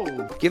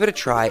 Sold! Give it a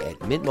try at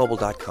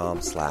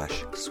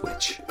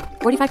mintmobile.com/switch.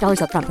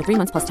 $45 up front for 3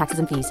 months plus taxes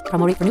and fees.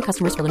 Promo rate for new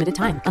customers for limited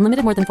time.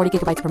 Unlimited more than 40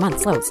 gigabytes per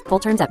month. Slows full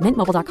terms at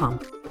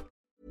mintmobile.com.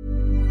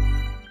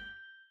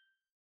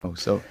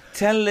 So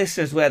tell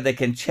listeners where they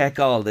can check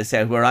all this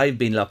out, where I've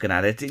been looking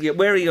at it.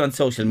 Where are you on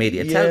social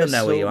media? Tell them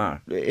now where you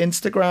are.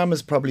 Instagram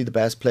is probably the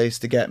best place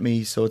to get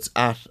me. So it's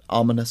at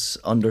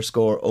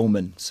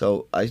ominous_Eoin.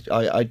 So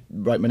I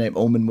write my name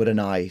Eoin with an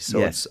I.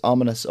 So it's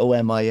ominous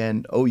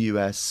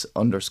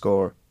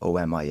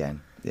OMINOUS_OMIN.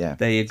 Yeah.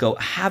 There you go.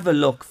 Have a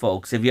look,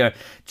 folks.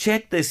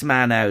 Check this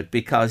man out,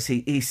 because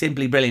he's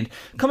simply brilliant.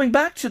 Coming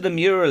back to the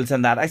murals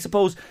and that, I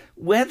suppose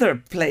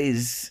weather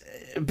plays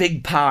a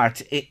big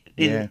part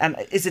And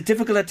is it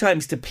difficult at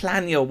times to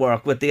plan your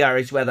work with the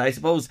Irish weather? I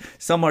suppose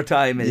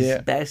summertime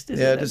is best,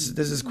 isn't it?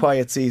 This is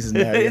quiet season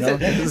there, you know.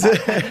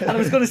 And I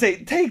was going to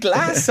say, take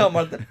last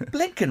summer, the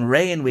blinking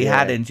rain we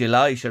had in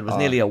July, sure, it was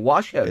nearly a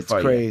washout for you.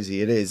 It's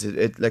crazy, it is.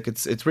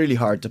 It's really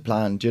hard to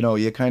plan, you know.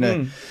 You kind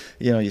of,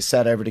 you know, you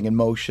set everything in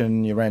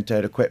motion, you rent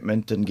out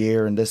equipment and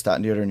gear and this, that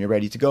and the other, and you're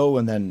ready to go,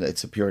 and then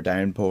it's a pure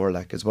downpour,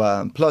 like, as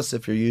well. And plus,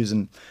 if you're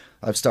using...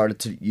 I've started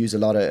to use a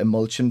lot of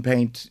emulsion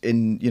paint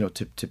in, you know,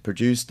 to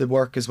produce the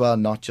work as well,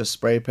 not just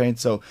spray paint.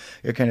 So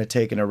you're kind of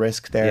taking a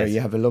risk there. Yes.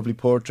 You have a lovely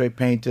portrait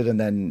painted, and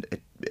then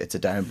it's a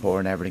downpour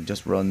and everything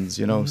just runs,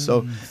 you know.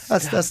 So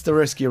that's the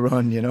risk you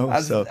run, you know.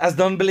 As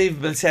the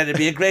Unbelievable said, it'd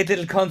be a great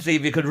little country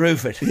if you could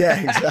roof it.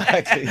 Yeah,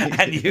 exactly.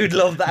 And you'd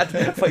love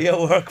that for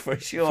your work, for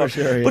sure. For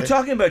sure, yeah. But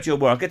talking about your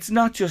work, it's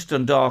not just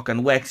Dundalk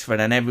and Wexford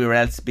and everywhere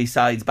else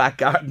besides back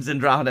gardens and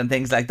Drogheda and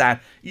things like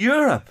that.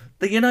 Europe.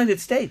 The United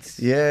States.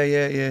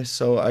 Yeah.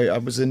 So I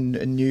was in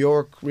New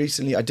York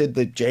recently. I did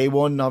the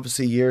J1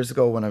 obviously years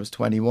ago when I was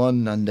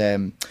 21,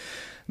 and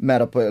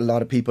met up with a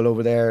lot of people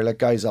over there, like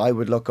guys I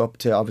would look up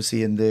to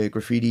obviously in the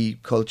graffiti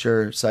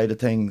culture side of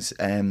things.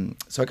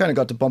 So I kind of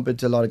got to bump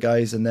into a lot of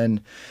guys, and then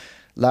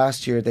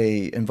last year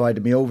they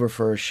invited me over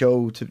for a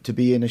show to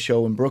be in a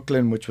show in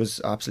Brooklyn, which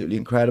was absolutely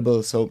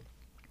incredible. So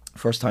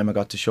first time I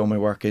got to show my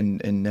work in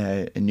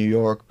New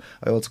York.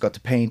 I also got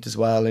to paint as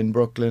well in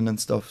Brooklyn and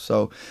stuff.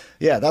 So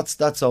yeah,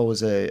 that's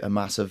always a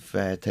massive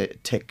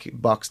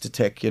box to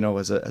tick, you know,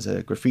 as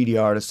a graffiti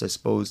artist, I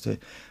suppose, to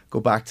go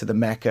back to the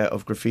mecca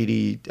of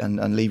graffiti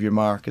and leave your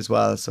mark as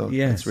well. So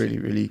it's really,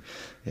 really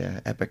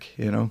epic,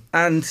 you know.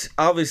 And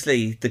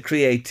obviously the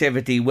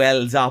creativity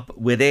wells up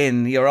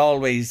within. You're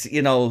always,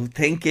 you know,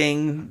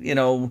 thinking, you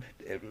know,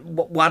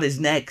 what is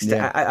next.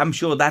 I'm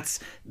sure that's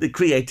the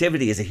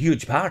creativity is a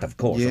huge part, of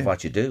course, of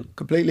what you do.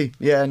 Completely.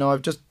 Yeah, no,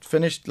 I've just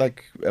finished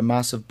like a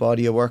massive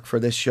body of work for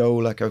this show.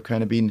 Like I've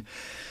kind of been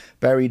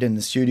buried in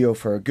the studio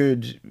for a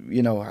good,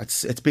 you know,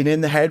 it's been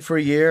in the head for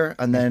a year,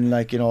 and then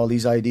like, you know, all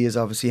these ideas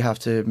obviously have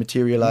to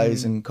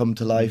materialise and come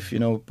to life, you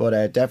know.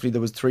 But definitely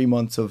there was 3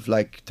 months of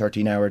like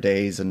 13-hour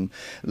days and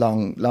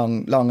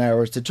long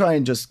hours to try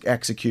and just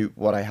execute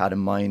what I had in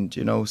mind,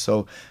 you know.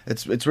 So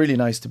it's really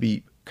nice to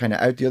be kind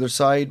of out the other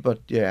side, but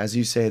yeah, as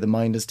you say, the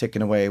mind is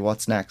ticking away.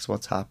 What's next?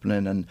 What's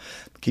happening? And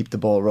keep the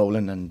ball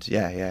rolling. And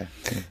yeah.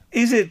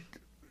 Is it,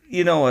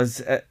 you know,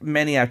 as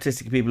many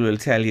artistic people will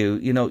tell you,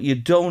 you know, you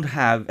don't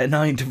have a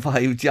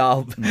 9-to-5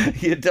 job.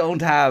 You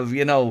don't have,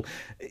 you know,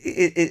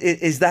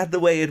 is that the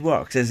way it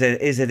works? Is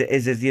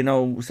it you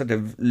know, sort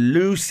of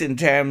loose in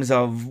terms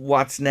of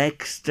what's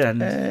next?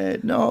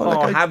 And no,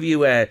 or have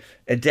you a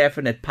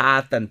definite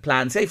path and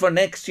plan, say for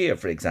next year,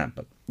 for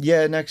example?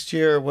 Yeah, next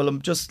year. Well,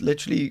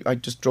 I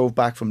just drove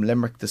back from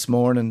Limerick this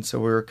morning, so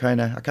we were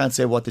kind of, I can't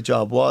say what the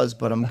job was,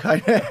 but I'm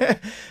kind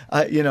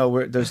of, you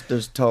know,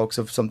 there's talks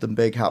of something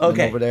big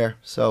happening over there.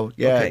 So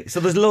yeah. Okay, so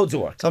there's loads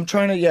of work. So I'm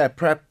trying to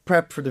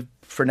prep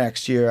for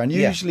next year, and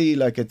usually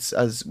like it's,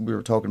 as we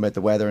were talking about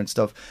the weather and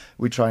stuff,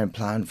 we try and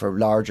plan for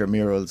larger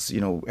murals,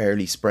 you know,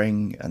 early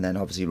spring, and then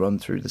obviously run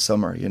through the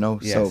summer, you know.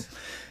 Yes. So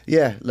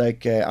yeah,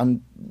 like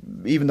and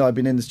even though I've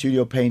been in the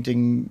studio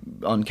painting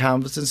on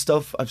canvas and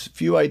stuff, I've a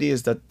few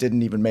ideas that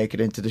didn't even make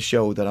it into the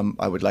show that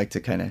I would like to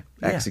kind of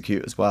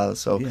execute as well.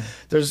 So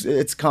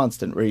it's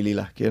constant, really,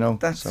 like, you know.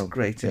 That's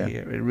great to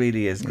hear. It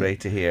really is great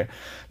to hear.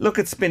 Look,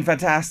 it's been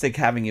fantastic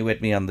having you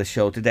with me on the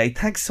show today.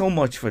 Thanks so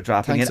much for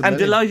dropping in. I'm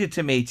delighted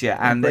to meet you,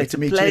 and it's a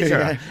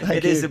pleasure.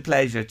 It is a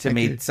pleasure to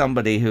meet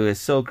somebody who is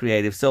so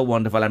creative, so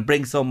wonderful, and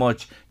brings so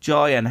much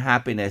joy and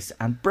happiness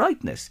and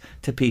brightness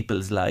to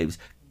people's lives.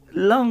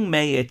 Long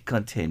may it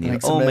continue.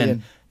 Thanks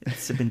Omen,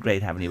 it's been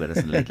great having you with us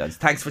in Late Lunch.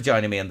 Thanks for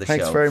joining me on the show.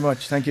 Thanks very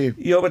much. Thank you.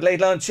 You're with Late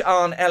Lunch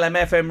on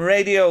LMFM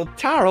Radio.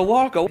 Tara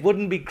Walker,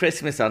 wouldn't be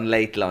Christmas on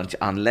Late Lunch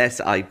unless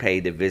I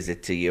paid a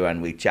visit to you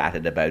and we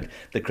chatted about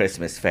the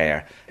Christmas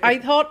fair. I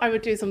thought I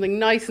would do something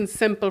nice and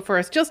simple for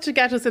us, just to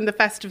get us in the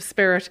festive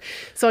spirit.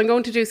 So I'm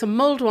going to do some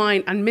mulled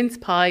wine and mince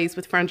pies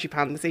with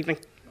frangipane this evening.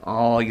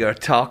 Oh, you're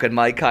talking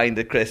my kind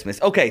of Christmas.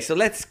 Okay, so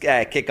let's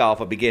kick off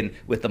and begin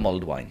with the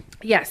mulled wine.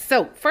 Yes,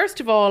 so first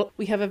of all,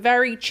 we have a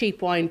very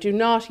cheap wine. Do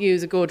not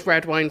use a good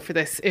red wine for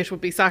this. It would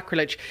be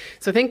sacrilege.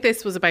 So I think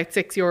this was about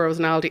 €6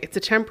 in Aldi. It's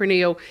a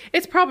Tempranillo.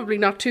 It's probably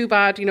not too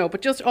bad, you know,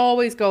 but just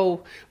always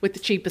go with the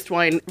cheapest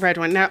wine, red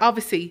wine. Now,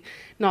 obviously,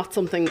 not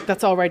something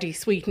that's already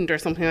sweetened or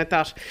something like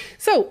that.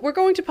 So we're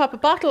going to pop a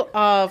bottle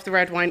of the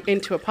red wine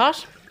into a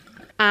pot.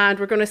 And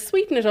we're going to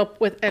sweeten it up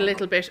with a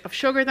little bit of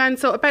sugar then.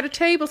 So about a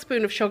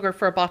tablespoon of sugar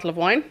for a bottle of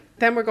wine.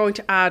 Then we're going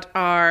to add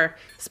our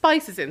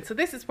spices in. So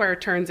this is where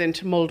it turns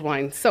into mulled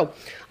wine. So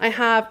I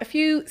have a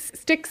few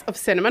sticks of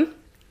cinnamon.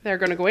 They're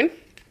going to go in.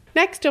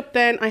 Next up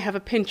then, I have a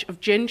pinch of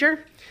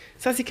ginger.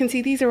 So as you can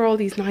see, these are all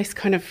these nice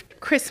kind of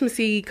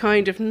Christmassy,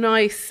 kind of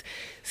nice,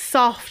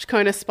 soft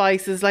kind of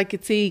spices like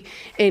you'd see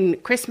in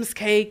Christmas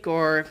cake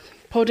or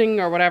pudding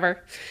or whatever.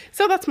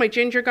 So that's my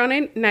ginger gone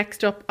in.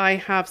 Next up, I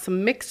have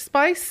some mixed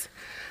spice.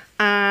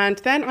 And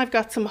then I've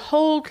got some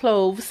whole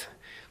cloves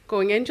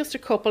going in, just a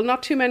couple,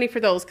 not too many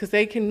for those because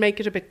they can make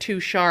it a bit too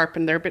sharp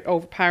and they're a bit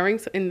overpowering.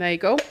 So in they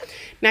go.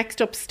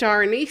 Next up,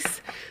 star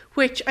anise,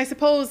 which I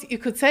suppose you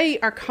could say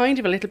are kind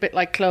of a little bit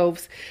like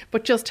cloves,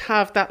 but just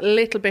have that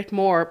little bit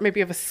more,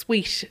 maybe of a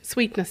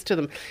sweetness to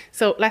them.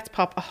 So let's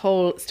pop a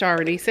whole star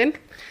anise in.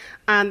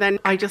 And then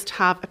I just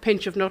have a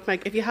pinch of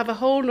nutmeg. If you have a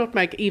whole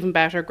nutmeg, even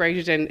better,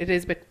 grated in. It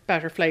is a bit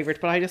better flavoured,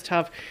 but I just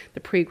have the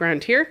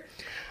pre-ground here.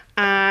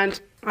 And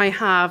I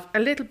have a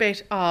little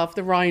bit of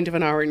the rind of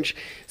an orange.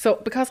 So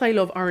because I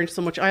love orange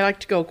so much, I like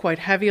to go quite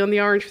heavy on the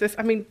orange for this.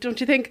 I mean, don't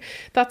you think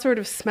that sort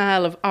of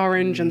smell of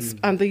orange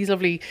and these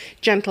lovely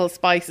gentle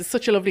spices,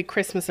 such a lovely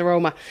Christmas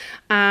aroma.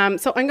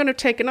 So I'm going to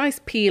take a nice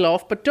peel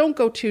off, but don't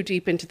go too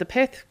deep into the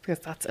pith because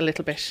that's a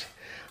little bit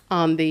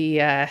on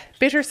the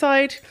bitter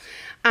side.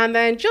 And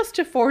then just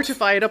to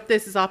fortify it up,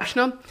 this is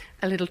optional,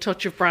 a little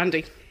touch of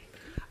brandy.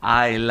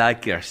 I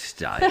like your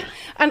style.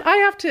 And I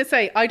have to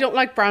say, I don't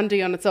like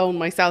brandy on its own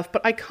myself,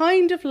 but I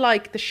kind of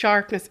like the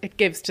sharpness it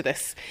gives to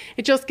this.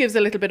 It just gives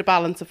a little bit of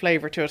balance of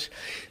flavour to it.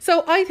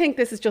 So I think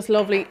this is just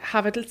lovely.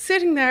 Have it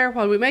sitting there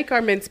while we make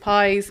our mince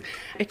pies.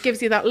 It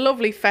gives you that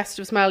lovely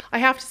festive smell. I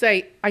have to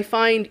say, I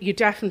find you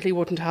definitely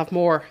wouldn't have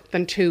more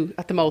than 2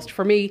 at the most.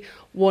 For me,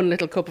 1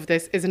 little cup of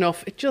this is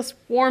enough. It just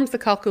warms the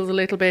cockles a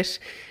little bit.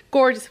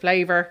 Gorgeous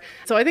flavour.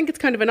 So I think it's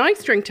kind of a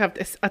nice drink to have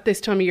this at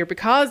this time of year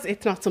because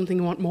it's not something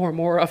you want more and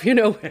more of, you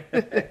know.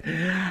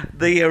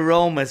 The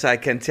aromas, I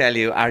can tell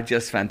you, are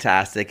just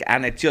fantastic,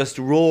 and it just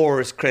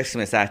roars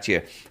Christmas at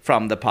you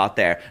from the pot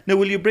there. Now,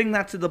 will you bring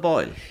that to the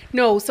boil?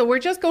 No, so we're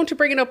just going to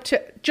bring it up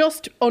to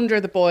just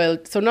under the boil,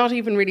 so not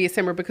even really a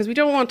simmer, because we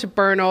don't want to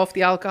burn off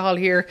the alcohol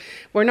here.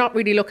 We're not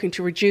really looking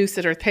to reduce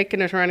it or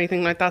thicken it or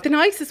anything like that. The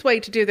nicest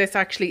way to do this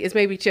actually is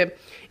maybe to,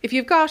 if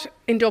you've got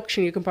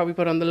induction, you can probably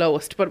put on the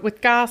lowest, but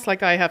with gas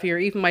like I have here,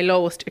 even my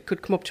lowest, it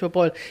could come up to a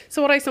boil.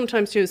 So what I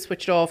sometimes do is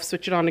switch it off,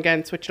 switch it on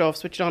again, switch it off,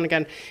 switch it on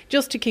again,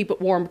 just to keep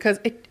it warm, because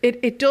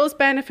it does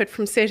benefit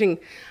from sitting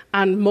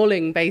and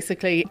mulling,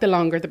 basically. The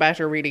longer the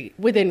better, really,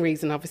 within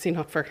reason, obviously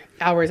not for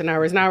hours and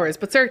hours and hours,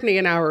 but certainly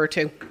an hour or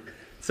 2.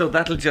 So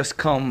that'll just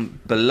come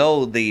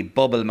below the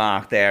bubble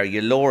mark there.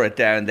 You lower it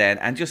down then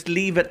and just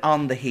leave it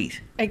on the heat.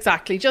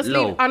 Exactly, just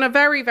low. leave on a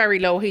very, very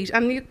low heat.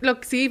 And you,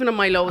 look, see, even on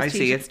my lowest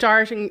heat, it's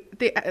starting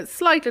a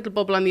slight little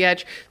bubble on the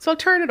edge. So I'll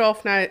turn it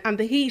off now, and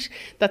the heat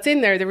that's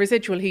in there, the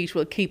residual heat,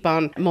 will keep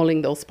on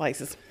mulling those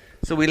spices.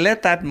 So we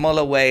let that mull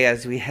away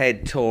as we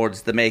head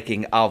towards the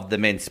making of the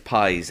mince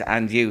pies.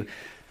 And you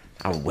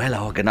are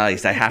well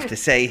organised, I have to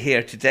say,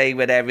 here today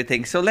with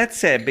everything. So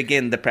let's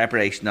begin the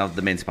preparation of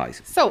the mince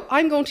pies. So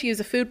I'm going to use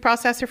a food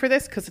processor for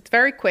this because it's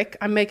very quick.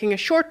 I'm making a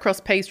short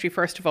crust pastry,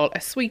 first of all, a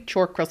sweet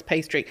short crust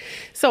pastry.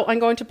 So I'm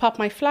going to pop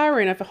my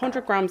flour in. I have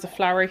 100 grams of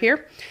flour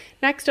here.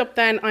 Next up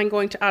then, I'm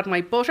going to add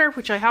my butter,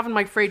 which I have in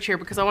my fridge here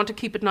because I want to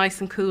keep it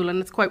nice and cool,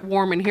 and it's quite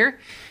warm in here.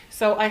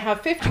 So I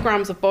have 50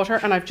 grams of butter,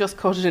 and I've just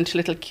cut it into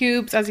little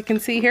cubes, as you can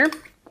see here.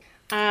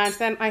 And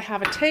then I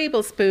have a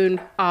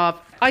tablespoon of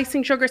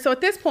icing sugar. So at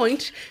this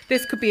point,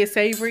 this could be a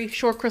savoury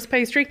short crust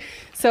pastry.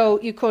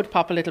 So you could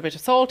pop a little bit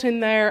of salt in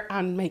there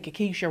and make a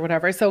quiche or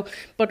whatever. So,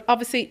 but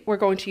obviously we're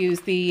going to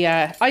use the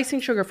icing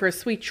sugar for a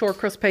sweet short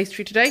crust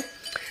pastry today.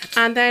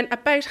 And then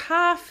about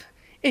half,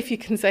 if you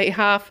can say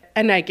half,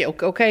 an egg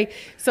yolk, okay?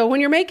 So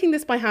when you're making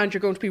this by hand, you're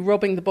going to be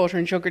rubbing the butter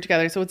and sugar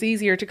together. So it's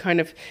easier to kind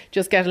of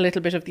just get a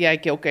little bit of the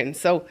egg yolk in.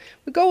 So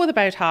we go with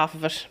about half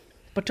of it.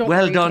 But don't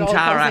well worry, done,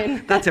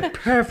 Tara. That's a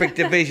perfect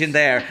division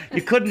there.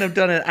 You couldn't have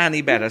done it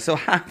any better. So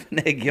half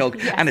an egg yolk,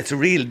 yes. And it's a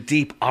real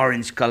deep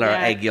orange colour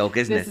egg yolk,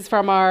 isn't it? This is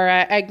from our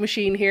egg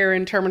machine here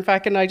in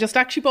Termonfeckin. I just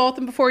actually bought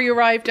them before you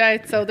arrived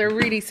out, so they're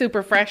really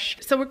super fresh.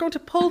 So we're going to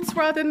pulse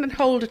rather than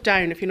hold it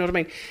down, if you know what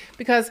I mean.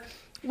 Because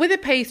with a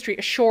pastry,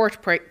 a short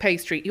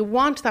pastry, you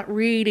want that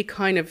really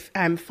kind of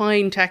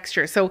fine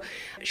texture. So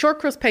short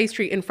crust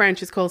pastry in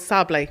French is called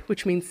sablé,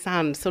 which means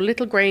sand. So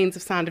little grains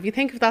of sand. If you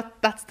think of that,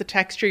 that's the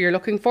texture you're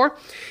looking for.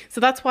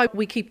 So that's why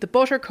we keep the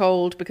butter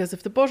cold, because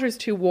if the butter is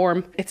too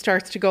warm, it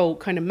starts to go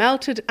kind of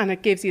melted, and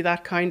it gives you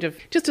that kind of,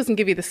 just doesn't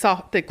give you the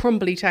soft, the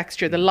crumbly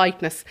texture, the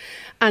lightness.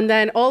 And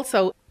then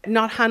also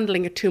not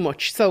handling it too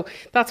much. So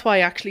that's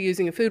why actually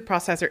using a food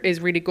processor is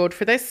really good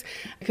for this,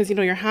 because you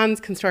know your hands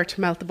can start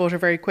to melt the butter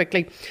very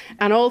quickly.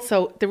 And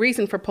also the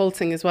reason for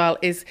pulsing as well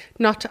is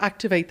not to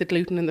activate the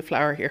gluten in the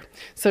flour here.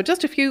 So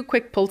just a few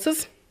quick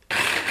pulses.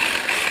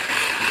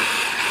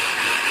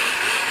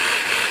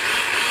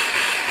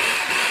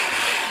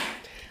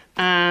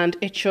 And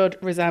it should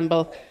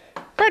resemble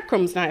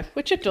breadcrumbs now,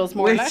 which it does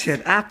more or less. Which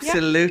it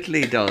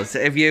absolutely does.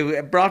 If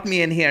you brought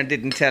me in here and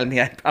didn't tell me,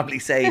 I'd probably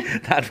say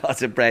that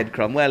was a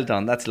breadcrumb. Well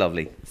done, that's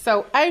lovely.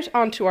 So out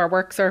onto our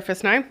work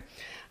surface now.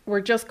 We're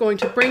just going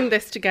to bring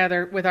this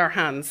together with our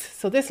hands.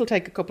 So this will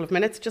take a couple of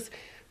minutes. Just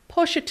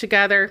push it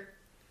together,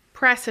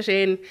 press it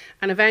in,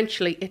 and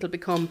eventually it'll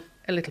become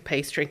a little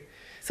pastry.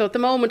 So at the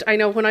moment, I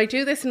know when I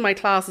do this in my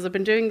classes, I've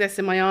been doing this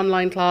in my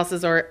online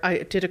classes, or I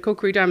did a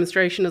cookery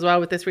demonstration as well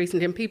with this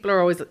recently, and people are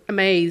always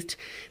amazed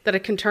that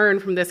it can turn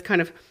from this kind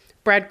of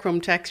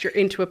breadcrumb texture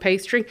into a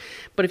pastry.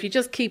 But if you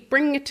just keep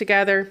bringing it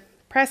together,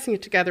 pressing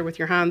it together with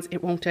your hands,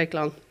 it won't take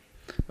long.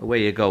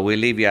 Away you go. We'll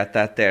leave you at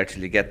that there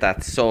till you get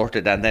that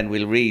sorted, and then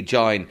we'll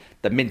rejoin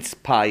the mince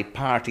pie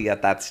party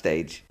at that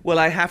stage. Well,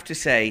 I have to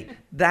say,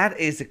 that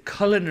is a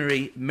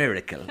culinary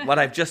miracle, what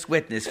I've just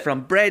witnessed,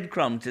 from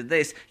breadcrumb to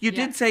this. You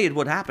did say it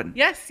would happen.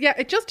 Yes, yeah,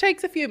 it just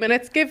takes a few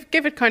minutes. Give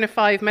it kind of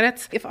 5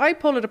 minutes. If I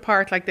pull it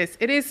apart like this,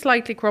 it is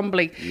slightly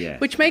crumbly,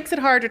 which makes it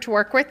harder to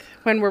work with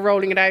when we're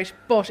rolling it out,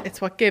 but it's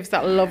what gives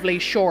that lovely,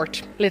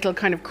 short, little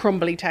kind of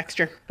crumbly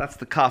texture. That's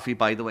the coffee,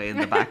 by the way, in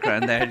the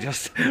background there,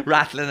 just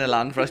rattling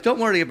along for us. Don't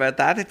worry about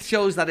that. It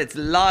shows that it's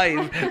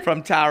live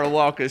from Tara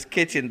Walker's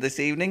kitchen this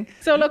evening.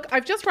 So look,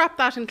 I've just wrapped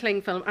that in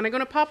cling film and I'm going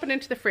to pop it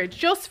into the fridge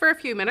just for a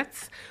few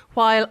minutes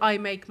while I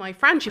make my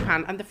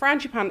frangipan. And the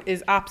frangipan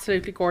is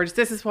absolutely gorgeous.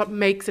 This is what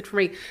makes it for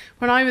me.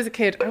 When I was a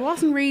kid, I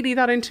wasn't really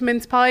that into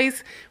mince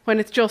pies when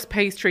it's just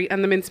pastry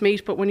and the mince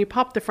meat, but when you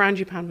pop the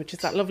frangipan, which is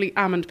that lovely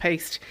almond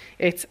paste,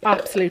 it's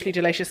absolutely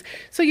delicious.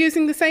 So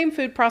using the same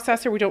food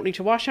processor, we don't need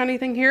to wash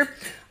anything here.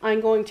 I'm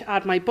going to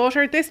add my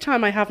butter. This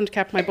time I haven't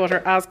kept my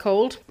butter as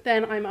cold.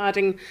 Then I'm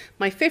adding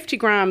my 50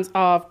 grams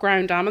of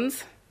ground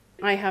almonds.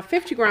 I have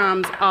 50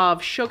 grams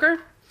of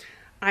sugar.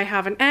 I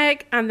have an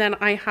egg, and then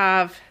I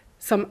have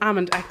some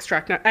almond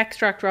extract. Now,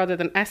 extract rather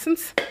than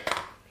essence.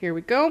 Here we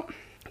go.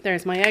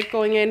 There's my egg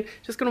going in.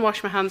 Just going to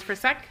wash my hands for a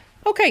sec.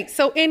 Okay,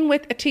 so in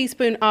with a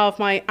teaspoon of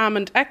my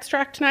almond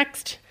extract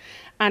next.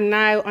 And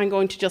now I'm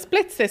going to just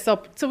blitz this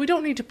up. So we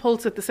don't need to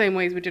pulse it the same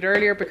way as we did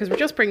earlier because we're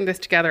just bringing this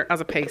together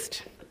as a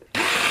paste.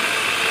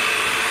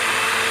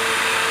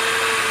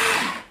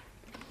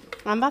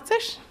 And that's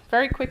it.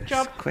 Very quick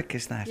job. As quick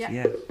as that,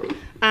 yeah.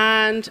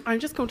 And I'm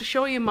just going to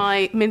show you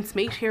my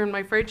mincemeat here in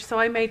my fridge. So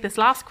I made this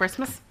last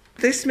Christmas.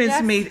 This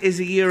mincemeat is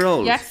a year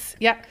old? Yes,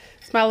 yeah.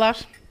 Smell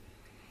that.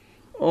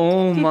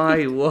 Oh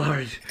my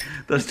word.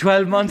 There's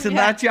 12 months in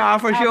that jar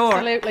for sure.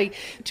 Absolutely.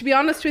 To be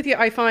honest with you,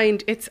 I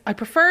find I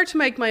prefer to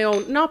make my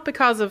own, not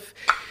because of,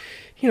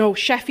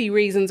 chefy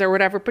reasons or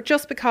whatever, but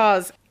just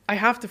because I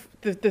have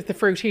the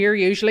fruit here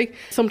usually.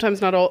 Sometimes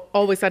not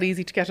always that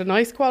easy to get a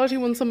nice quality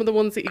one. Some of the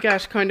ones that you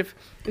get kind of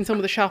in some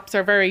of the shops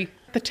are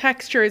the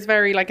texture is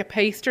very like a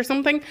paste or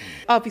something.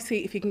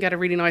 Obviously, if you can get a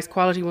really nice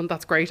quality one,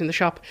 that's great in the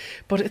shop.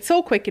 But it's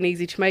so quick and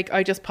easy to make.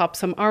 I just pop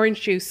some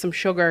orange juice, some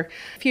sugar,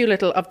 a few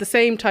little of the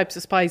same types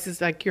of spices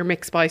like your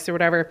mixed spice or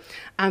whatever,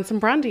 and some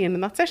brandy in,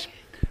 and that's it.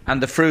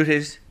 And the fruit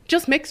is?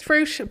 Just mixed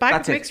fruit, a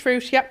bag of mixed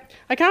fruit, yep.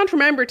 I can't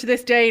remember to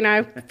this day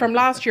now from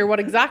last year what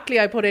exactly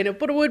I put in it,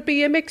 but it would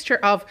be a mixture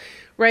of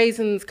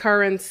raisins,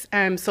 currants,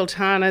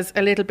 sultanas,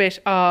 a little bit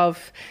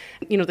of,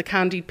 the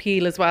candied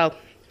peel as well.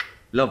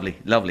 Lovely,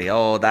 lovely.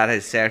 Oh, that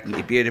is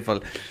certainly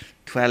beautiful.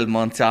 12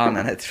 months on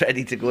and it's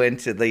ready to go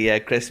into the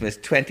Christmas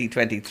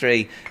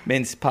 2023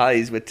 mince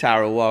pies with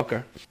Tara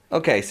Walker.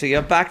 Okay, so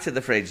you're back to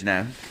the fridge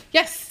now.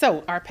 Yes,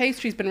 so our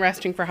pastry's been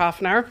resting for half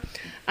an hour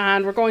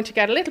and we're going to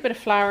get a little bit of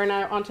flour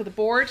now onto the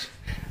board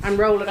and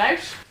roll it out.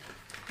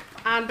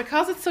 And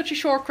because it's such a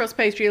short crust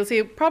pastry, you'll see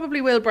it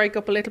probably will break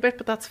up a little bit,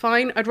 but that's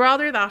fine. I'd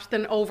rather that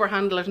than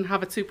overhandle it and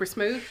have it super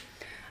smooth.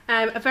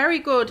 A very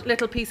good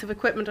little piece of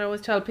equipment I always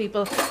tell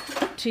people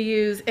to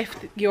use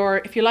if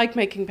you like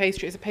making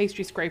pastry is a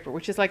pastry scraper,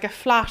 which is like a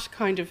flat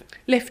kind of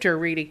lifter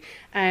really.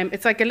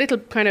 It's like a little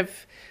kind of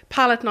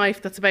palette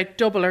knife that's about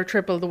double or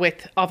triple the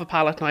width of a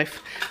palette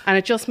knife, and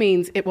it just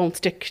means it won't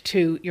stick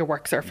to your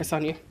work surface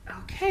on you.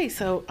 Okay,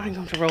 so I'm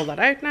going to roll that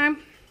out now.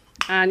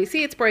 And you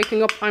see it's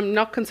breaking up. I'm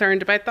not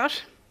concerned about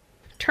that.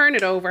 Turn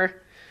it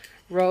over,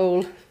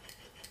 roll.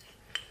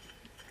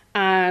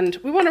 And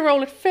we want to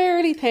roll it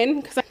fairly thin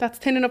because that's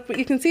thin enough, but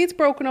you can see it's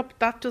broken up.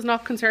 That does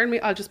not concern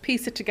me. I'll just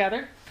piece it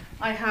together.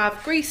 I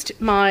have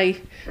greased my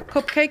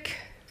cupcake,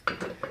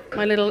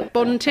 my little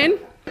bun tin,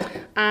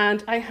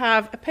 and I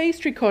have a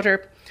pastry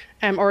cutter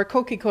or a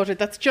cookie cutter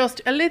that's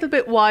just a little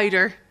bit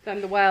wider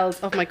than the wells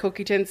of my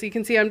cookie tin. So you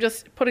can see I'm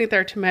just putting it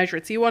there to measure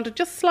it. So you want it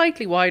just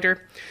slightly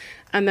wider.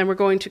 And then we're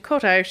going to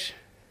cut out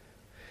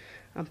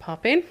and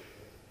pop in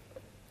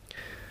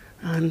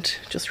and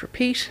just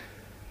repeat.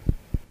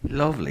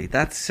 Lovely.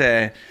 That's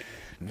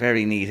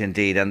very neat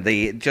indeed. And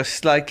the just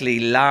slightly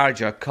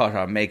larger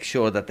cutter makes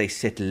sure that they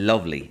sit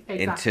lovely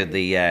into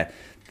the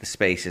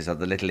spaces or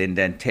the little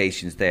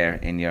indentations there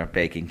in your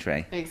baking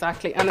tray.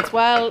 Exactly. And it's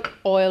well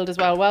oiled as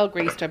well, well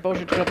greased. I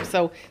buttered it up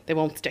so they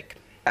won't stick.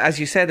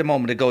 As you said a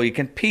moment ago, you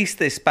can piece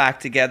this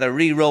back together,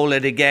 re-roll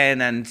it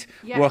again and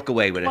work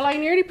away with it. Well, I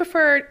nearly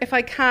prefer, if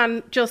I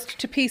can, just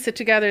to piece it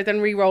together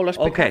than re-roll it.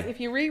 Because if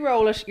you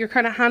re-roll it, you're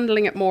kind of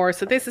handling it more.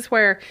 So this is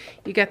where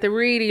you get the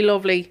really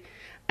lovely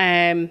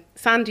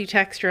sandy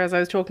texture, as I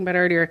was talking about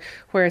earlier,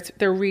 where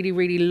they're really,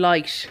 really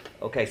light.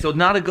 Okay, so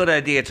not a good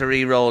idea to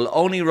re-roll.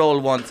 Only roll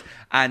once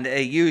and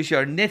use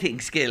your knitting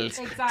skills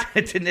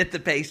to knit the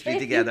pastry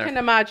together.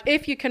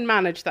 If you can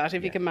manage that,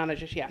 you can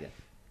manage it, yeah.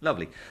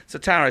 Lovely. So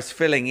Tara's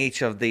filling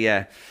each of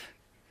the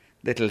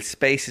little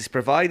spaces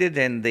provided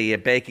in the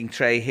baking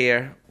tray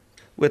here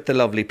with the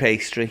lovely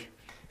pastry.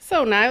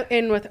 So now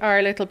in with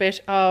our little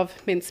bit of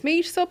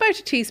mincemeat, so about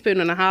 1.5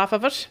 teaspoons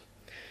of it.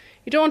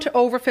 You don't want to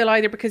overfill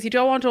either because you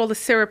don't want all the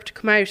syrup to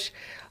come out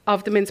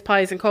of the mince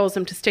pies and cause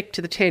them to stick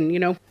to the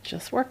tin,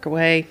 Just work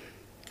away.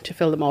 to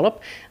fill them all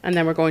up. And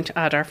then we're going to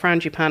add our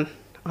frangipan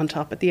on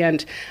top at the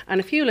end. And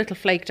a few little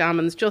flaked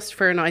almonds just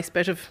for a nice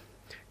bit of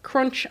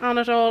crunch on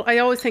it all. I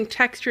always think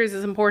texture is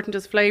as important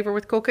as flavour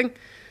with cooking.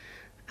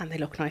 And they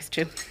look nice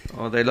too.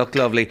 Oh, they look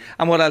lovely.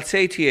 And what I'll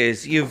say to you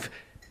is you've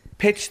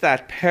pitched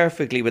that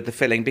perfectly with the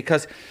filling,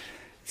 because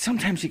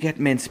sometimes you get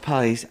mince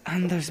pies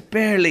and there's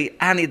barely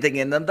anything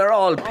in them. They're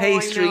all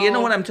pastry. You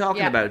know what I'm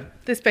talking about.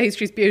 This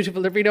pastry's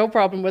beautiful. There'd be no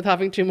problem with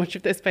having too much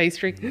of this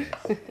pastry.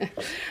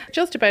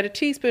 Just about a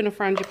teaspoon of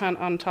frangipan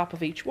on top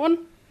of each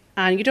one.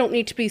 And you don't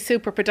need to be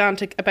super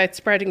pedantic about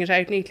spreading it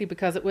out neatly,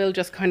 because it will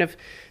just kind of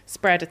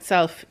spread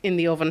itself in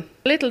the oven.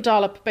 A little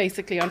dollop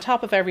basically on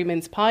top of every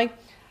mince pie.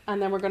 And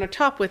then we're going to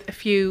top with a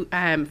few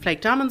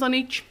flaked almonds on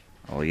each.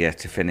 Oh yeah,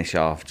 to finish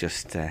off,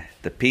 just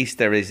the piece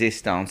de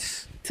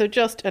resistance. So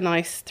just a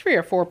nice 3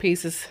 or 4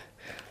 pieces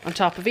on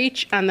top of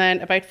each, and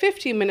then about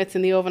 15 minutes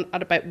in the oven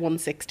at about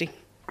 160.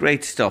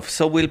 Great stuff.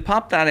 So we'll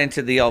pop that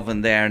into the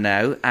oven there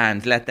now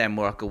and let them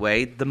work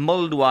away. The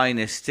mulled wine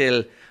is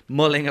still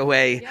mulling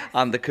away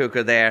on the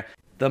cooker there.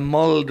 The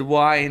mulled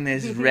wine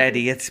is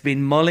ready. It's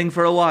been mulling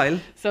for a while.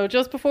 So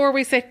just before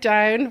we sit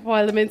down,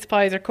 while the mince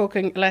pies are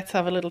cooking, let's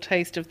have a little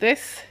taste of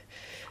this.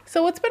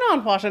 So it's been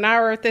on, what, an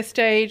hour at this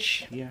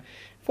stage? Yeah.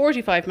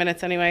 45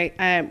 minutes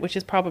anyway, which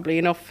is probably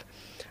enough.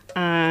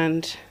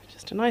 And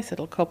just a nice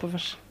little cup of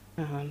it.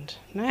 And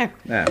now,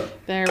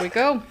 there we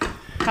go.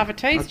 Have a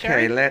taste,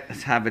 Jerry. Okay,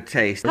 let's have a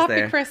taste.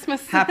 Happy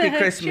Christmas. Happy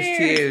Christmas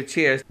to you.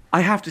 Cheers.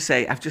 I have to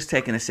say, I've just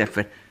taken a sip of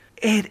it.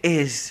 It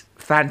is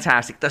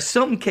fantastic. There's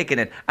some kick in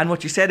it. And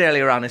what you said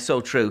earlier on is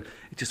so true.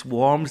 It just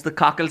warms the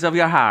cockles of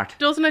your heart.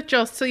 Doesn't it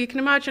just? So you can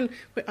imagine,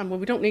 well,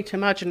 we don't need to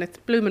imagine, it's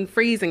blooming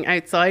freezing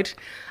outside.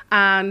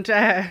 And,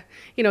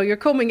 you're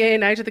coming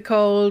in out of the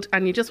cold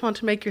and you just want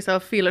to make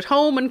yourself feel at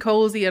home and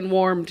cosy and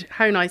warmed.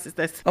 How nice is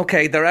this?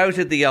 Okay, they're out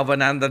of the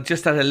oven and they're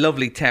just at a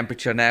lovely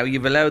temperature now.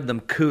 You've allowed them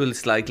cool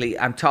slightly.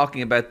 I'm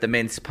talking about the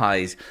mince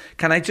pies.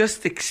 Can I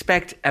just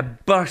expect a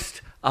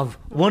burst of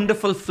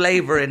wonderful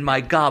flavour in my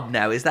gob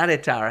now? Is that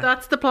it, Tara?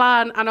 That's the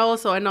plan. And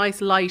also a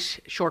nice light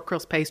short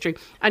crust pastry.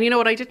 And you know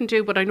what I didn't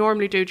do, but I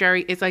normally do,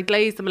 Jerry, is I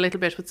glaze them a little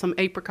bit with some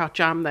apricot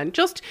jam then.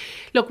 Just,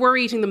 look, we're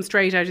eating them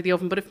straight out of the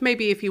oven, but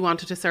if you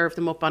wanted to serve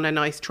them up on a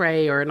nice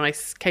tray or a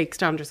nice cake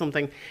stand or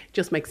something, it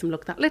just makes them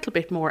look that little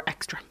bit more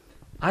extra.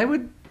 I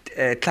would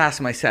class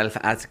myself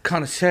as a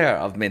connoisseur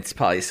of mince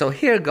pies. So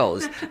here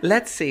goes.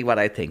 Let's see what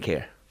I think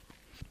here.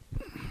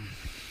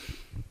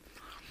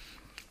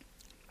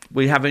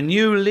 We have a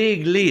new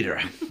league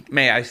leader,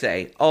 may I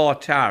say. Oh,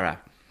 Tara.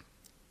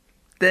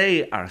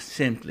 They are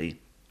simply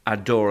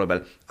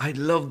adorable. I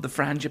love the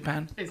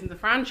frangipan. Isn't the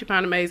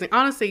frangipan amazing?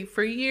 Honestly,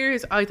 for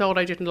years I thought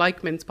I didn't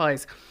like mince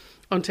pies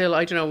until,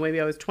 I don't know, maybe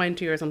I was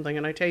 20 or something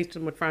and I tasted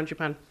them with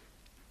frangipan.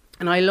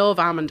 And I love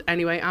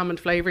almond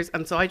flavours.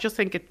 And so I just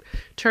think it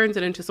turns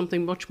it into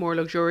something much more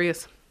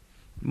luxurious.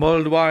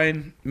 Mulled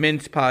wine,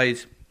 mince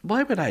pies.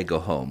 Why would I go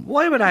home?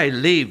 Why would I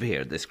leave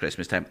here this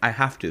Christmas time? I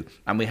have to.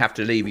 And we have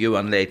to leave you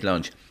on late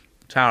lunch.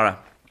 Tara,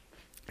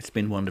 it's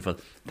been wonderful.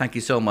 Thank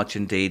you so much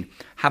indeed.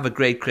 Have a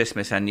great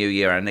Christmas and New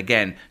Year. And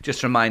again,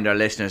 just remind our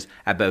listeners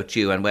about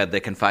you and where they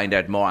can find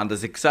out more. And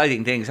there's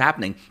exciting things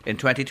happening in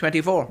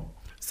 2024.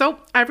 So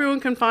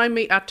everyone can find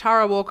me at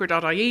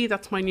tarawalker.ie.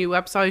 That's my new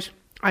website.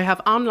 I have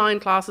online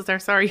classes there.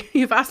 Sorry,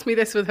 you've asked me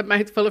this with a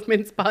mouthful of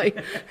mince pie.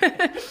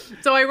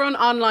 So I run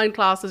online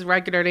classes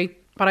regularly.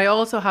 But I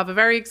also have a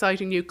very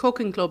exciting new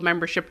cooking club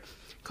membership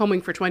coming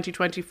for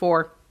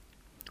 2024.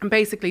 And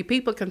basically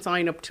people can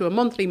sign up to a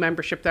monthly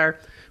membership there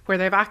where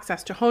they have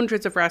access to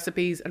hundreds of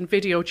recipes and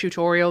video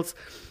tutorials.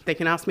 They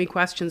can ask me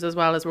questions as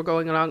well as we're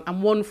going along,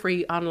 and one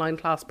free online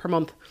class per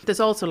month.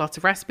 There's also lots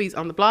of recipes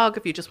on the blog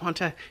if you just want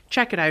to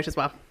check it out as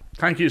well.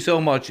 Thank you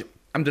so much.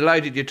 I'm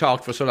delighted you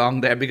talked for so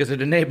long there, because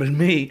it enabled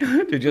me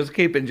to just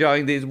keep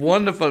enjoying these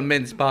wonderful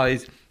mince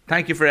pies.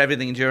 Thank you for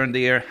everything during the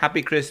year.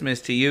 Happy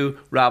Christmas to you,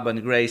 Rob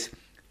and Grace.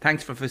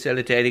 Thanks for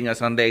facilitating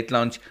us on Late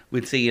Lunch.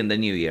 We'll see you in the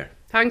new year.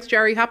 Thanks,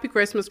 Jerry. Happy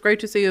Christmas.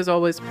 Great to see you as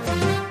always.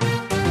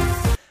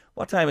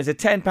 What time is it?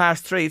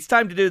 3:10. It's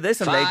time to do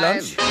this on Late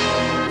Lunch.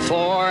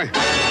 4,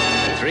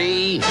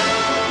 3,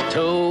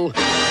 2,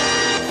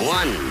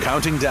 1.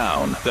 Counting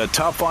down the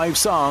top 5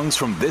 songs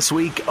from this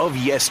week of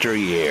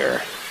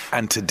yesteryear.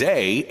 And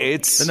today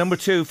it's the number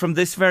 2 from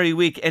this very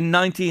week in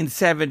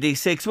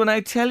 1976. When I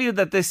tell you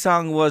that this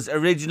song was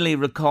originally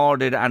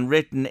recorded and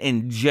written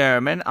in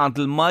German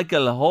until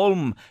Michael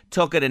Holm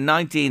took it in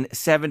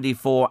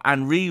 1974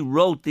 and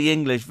rewrote the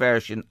English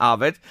version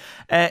of it.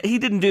 He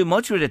didn't do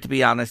much with it, to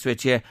be honest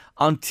with you,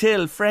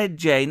 until Fred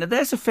J. Now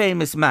there's a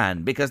famous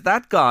man, because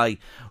that guy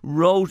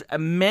wrote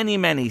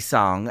many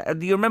songs.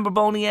 Do you remember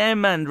Boney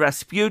M and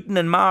Rasputin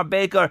and Mar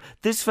Baker?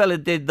 This fella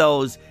did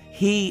those.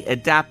 He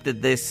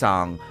adapted this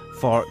song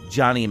for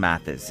Johnny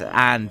Mathis,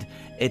 and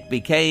it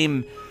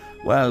became,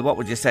 well, what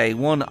would you say,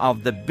 one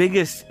of the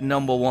biggest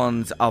number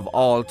ones of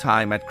all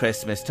time at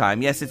Christmas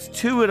time. Yes, it's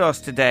 2 with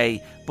us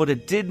today, but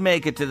it did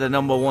make it to the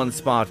number 1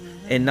 spot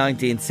in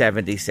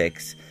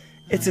 1976.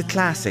 It's a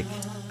classic,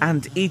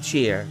 and each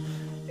year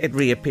it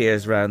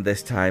reappears around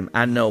this time,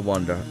 and no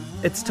wonder.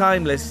 It's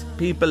timeless.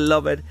 People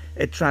love it.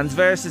 It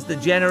transverses the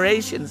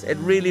generations. It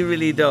really,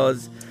 really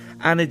does.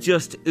 And it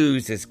just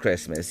oozes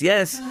Christmas.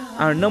 Yes,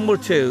 our number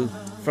 2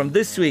 from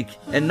this week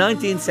in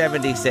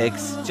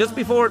 1976, just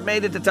before it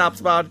made it to top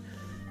spot,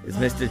 is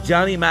Mr.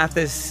 Johnny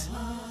Mathis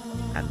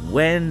and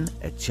When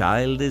a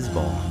Child is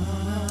Born.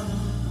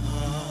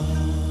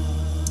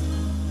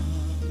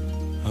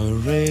 A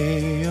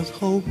ray of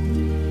hope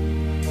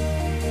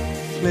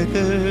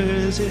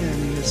flickers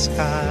in the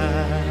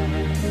sky.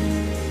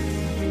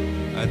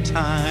 A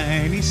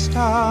tiny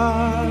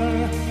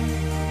star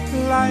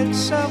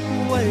lights up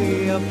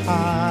way up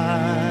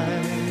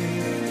high.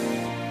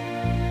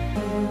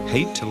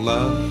 Hate to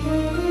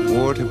love,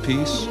 war to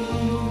peace,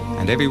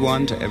 and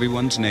everyone to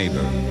everyone's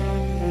neighbor.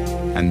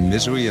 And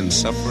misery and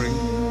suffering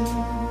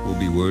will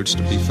be words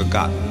to be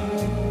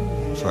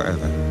forgotten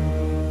forever.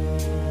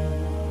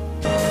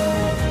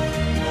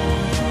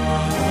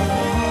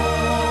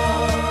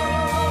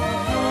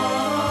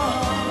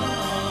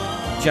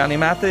 Johnny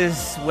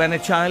Mathis, When a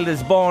Child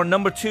is Born,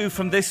 number 2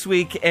 from this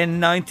week in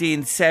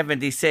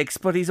 1976.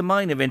 But he's a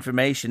mine of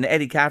information.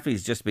 Eddie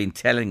Caffrey's just been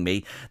telling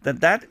me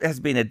that has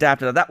been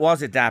adapted, or that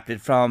was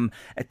adapted from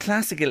a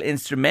classical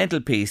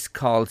instrumental piece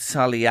called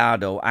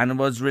Soleado, and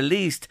was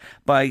released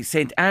by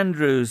St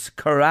Andrew's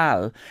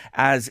Chorale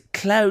as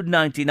Cloud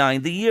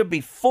 99 the year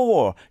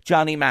before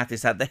Johnny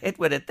Mathis had the hit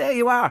with it. There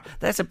you are.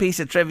 That's a piece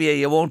of trivia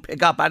you won't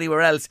pick up anywhere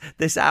else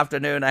this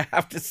afternoon, I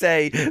have to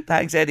say.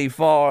 Thanks, Eddie,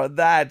 for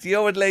that.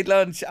 You're at Late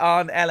Lunch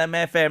on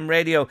LMFM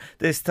radio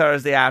this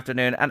Thursday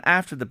afternoon, and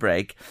after the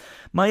break,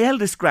 my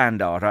eldest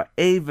granddaughter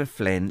Ava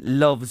Flynn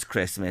loves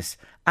Christmas,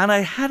 and I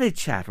had a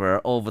chat with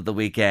her over the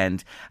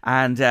weekend,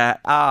 and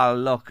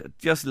look,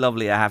 just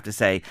lovely, I have to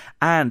say.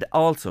 And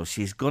also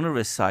she's going to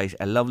recite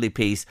a lovely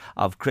piece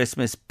of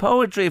Christmas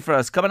poetry for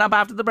us coming up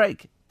after the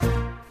break.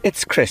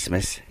 It's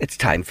Christmas. It's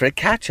time for a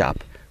catch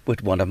up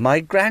with one of my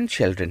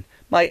grandchildren,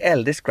 my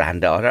eldest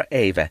granddaughter,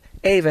 Ava.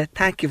 Ava,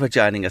 thank you for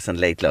joining us on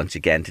Late Lunch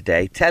again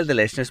today. Tell the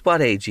listeners,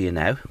 what age are you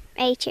now?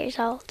 8 years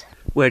old.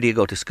 Where do you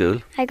go to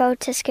school? I go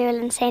to school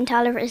in St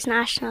Oliver's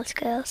National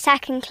School,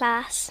 2nd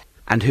class.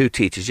 And who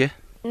teaches you?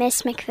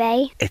 Miss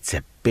McVeigh. It's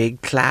a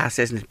big class,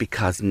 isn't it?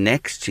 Because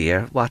next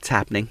year, what's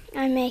happening?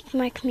 I make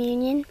my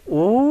communion.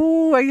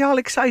 Oh, are you all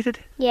excited?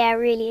 Yeah,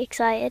 really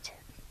excited.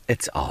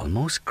 It's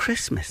almost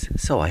Christmas,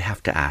 so I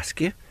have to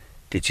ask you,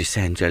 did you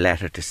send your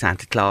letter to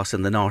Santa Claus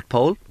in the North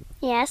Pole?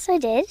 Yes, I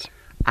did.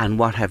 And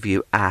what have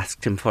you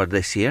asked him for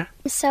this year?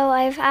 So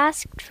I've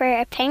asked for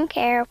a pink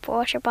Air-Up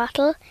water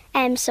bottle,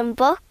 some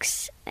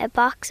books, a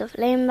box of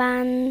loom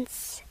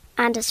bands,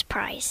 and a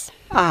surprise.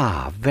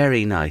 Ah,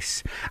 very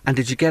nice. And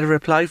did you get a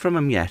reply from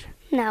him yet?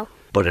 No.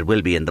 But it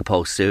will be in the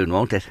post soon,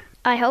 won't it?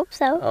 I hope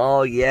so.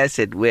 Oh, yes,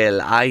 it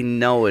will. I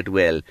know it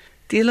will.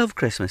 Do you love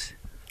Christmas?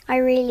 I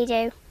really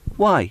do.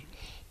 Why?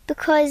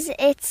 Because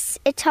it's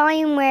a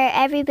time where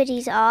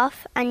everybody's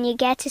off and you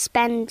get to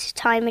spend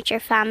time with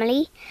your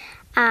family,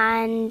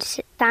 and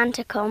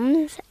Santa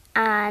comes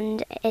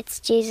and it's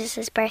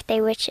Jesus'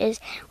 birthday, which is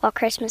what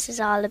Christmas is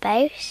all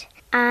about,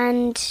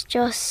 and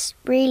just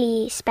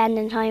really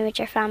spending time with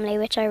your family,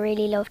 which I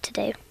really love to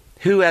do.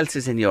 Who else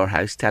is in your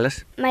house? Tell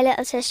us. My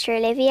little sister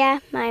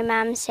Olivia, my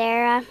mum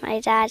Sarah, my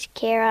dad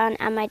Kieran,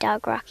 and my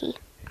dog Rocky.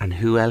 And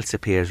who else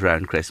appears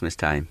around Christmas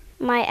time?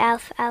 My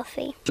elf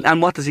Alfie.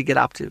 And what does he get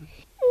up to?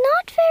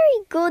 Not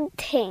very good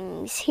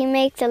things. He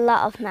makes a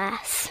lot of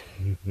mess.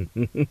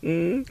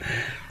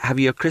 Have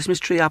you a Christmas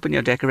tree up in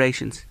your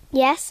decorations?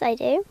 Yes, I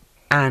do.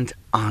 And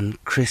on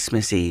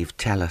Christmas Eve,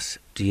 tell us,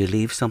 do you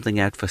leave something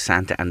out for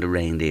Santa and the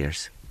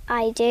reindeers?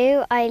 I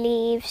do. I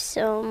leave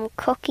some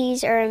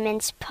cookies or a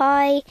mince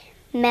pie,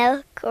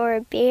 milk or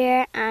a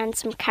beer, and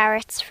some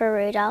carrots for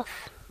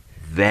Rudolph.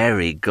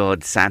 Very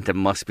good. Santa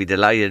must be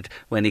delighted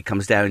when he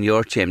comes down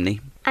your chimney.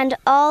 And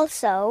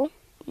also,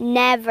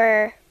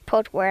 never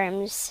put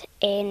worms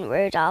in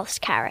Rudolph's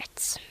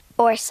carrots,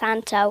 or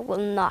Santa will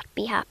not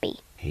be happy.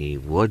 He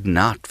would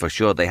not, for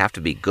sure. They have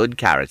to be good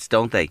carrots,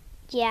 don't they?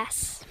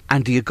 Yes.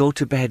 And do you go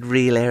to bed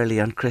real early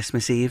on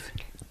Christmas Eve?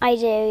 I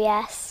do,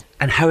 yes.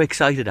 And how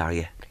excited are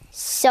you?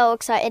 So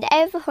excited.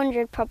 Out of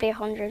 100, probably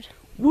 100.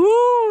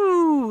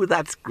 Woo!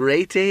 That's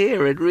great to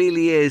hear. It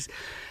really is.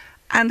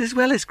 And as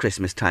well as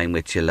Christmas time,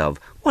 which you love,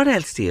 what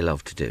else do you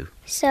love to do?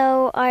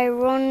 So I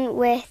run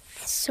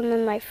with some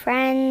of my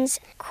friends,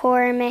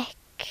 Cormac,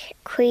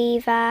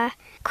 Quiva,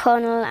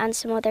 Connell and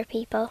some other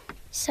people.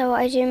 So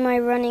I do my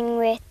running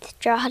with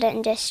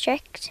Drogheda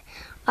District,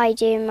 I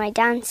do my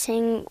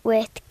dancing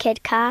with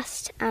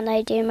Kidcast, and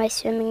I do my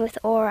swimming with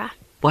Aura.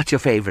 What's your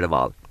favourite of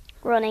all?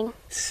 Running.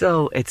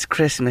 So it's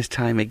Christmas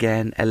time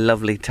again, a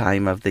lovely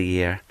time of the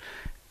year.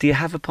 Do you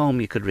have a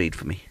poem you could read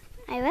for me?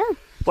 I will.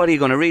 What are you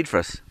going to read for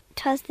us?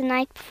 'Twas the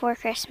night before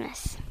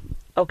Christmas.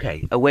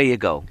 OK, away you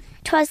go.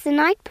 'Twas the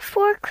night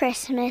before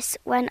Christmas,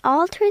 when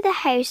all through the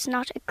house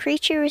not a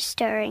creature was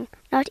stirring,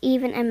 not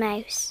even a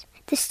mouse.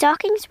 The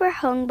stockings were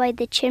hung by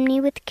the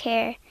chimney with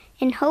care,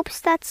 in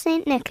hopes that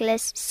St.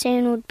 Nicholas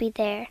soon would be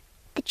there.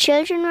 The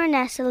children were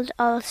nestled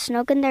all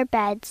snug in their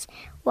beds,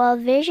 while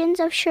visions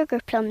of sugar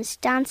plums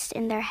danced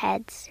in their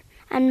heads,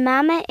 and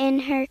Mamma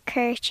in her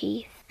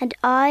kerchief, and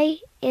I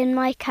in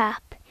my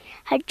cap,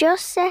 had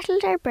just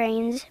settled our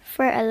brains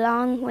for a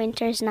long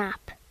winter's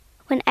nap.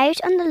 When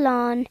out on the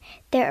lawn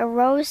there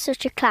arose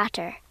such a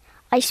clatter,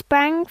 I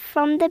sprang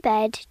from the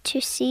bed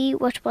to see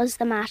what was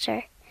the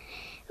matter.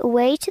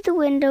 Away to the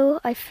window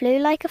I flew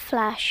like a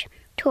flash,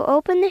 tore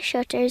open the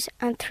shutters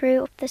and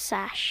threw up the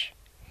sash.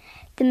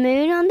 The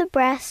moon on the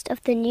breast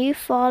of the new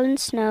fallen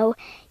snow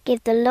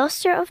gave the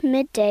lustre of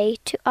midday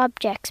to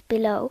objects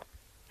below,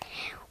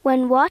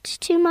 when what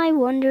to my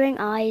wondering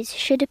eyes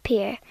should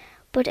appear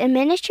but a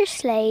miniature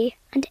sleigh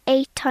and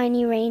 8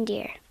 tiny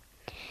reindeer.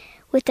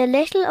 With a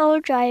little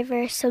old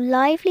driver so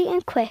lively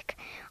and quick,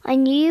 I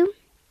knew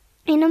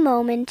in a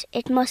moment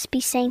it must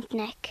be Saint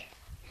Nick.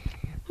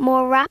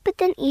 More rapid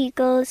than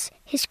eagles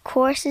his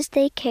courses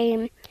they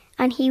came,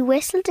 and he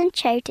whistled and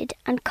shouted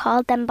and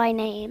called them by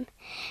name.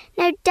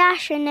 Now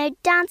Dasher, now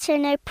Dancer,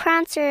 now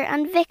Prancer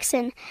and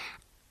Vixen,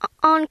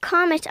 on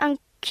Comet, on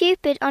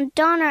Cupid, on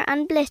Donner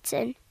and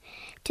Blitzen,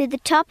 to the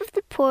top of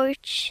the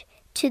porch,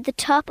 to the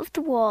top of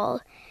the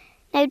wall.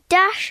 Now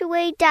dash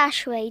away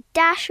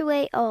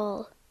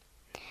all.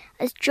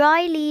 As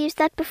dry leaves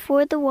that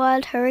before the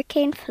wild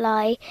hurricane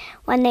fly,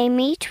 when they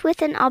meet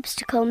with an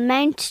obstacle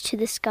mount to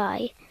the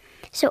sky.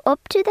 So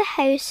up to the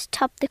house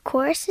top the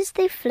courses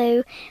they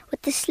flew,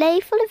 with the sleigh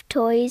full of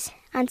toys,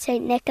 and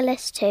St.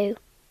 Nicholas too.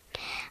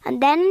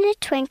 And then in a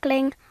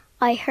twinkling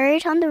I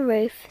heard on the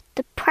roof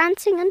the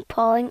prancing and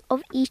pawing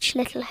of each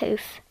little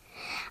hoof.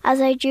 As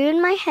I drew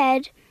in my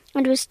head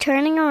and was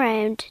turning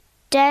around,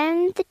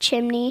 down the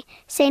chimney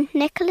St.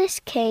 Nicholas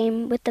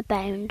came with a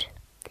bound.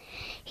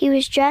 He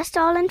was dressed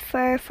all in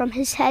fur from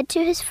his head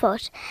to his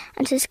foot,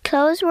 and his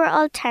clothes were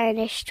all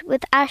tarnished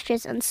with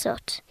ashes and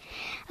soot.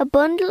 A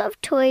bundle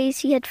of toys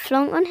he had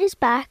flung on his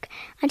back,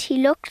 and he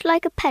looked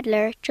like a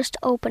peddler just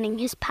opening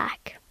his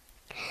pack.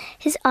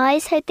 His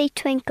eyes how they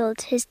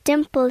twinkled, his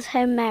dimples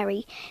how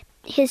merry,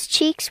 his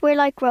cheeks were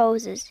like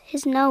roses,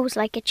 his nose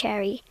like a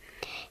cherry.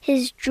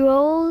 His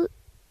droll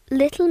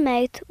little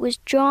mouth was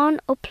drawn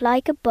up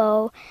like a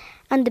bow,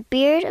 and the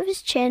beard of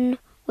his chin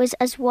was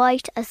as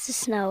white as the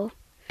snow.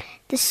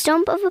 The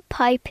stump of a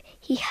pipe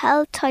he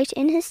held tight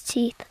in his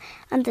teeth,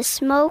 and the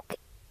smoke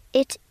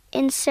it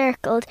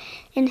encircled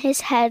in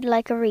his head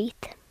like a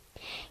wreath.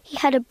 He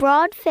had a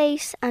broad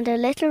face and a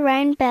little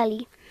round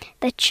belly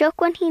that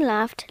shook when he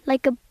laughed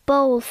like a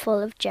bowl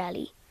full of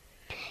jelly.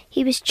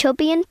 He was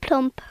chubby and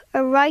plump,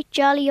 a right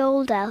jolly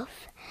old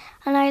elf,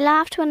 and I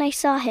laughed when I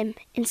saw him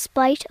in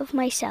spite of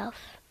myself.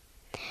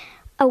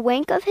 A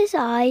wink of his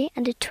eye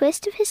and a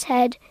twist of his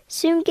head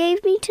soon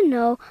gave me to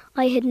know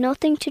I had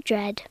nothing to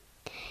dread.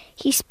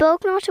 He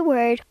spoke not a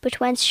word, but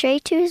went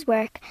straight to his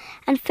work,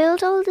 and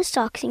filled all the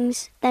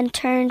stockings, then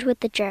turned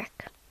with a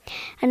jerk.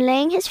 And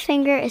laying his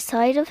finger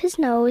aside of his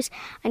nose,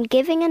 and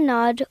giving a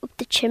nod, up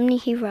the chimney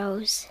he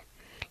rose.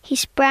 He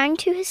sprang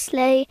to his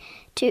sleigh,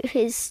 to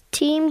his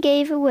team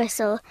gave a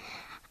whistle,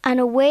 and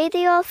away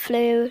they all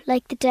flew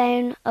like the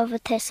down of a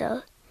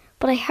thistle.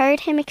 But I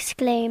heard him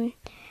exclaim,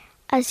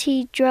 as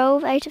he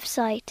drove out of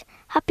sight,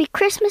 "Happy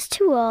Christmas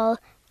to all,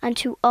 and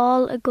to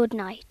all a good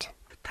night."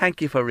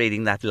 Thank you for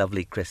reading that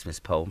lovely Christmas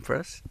poem for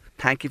us.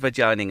 Thank you for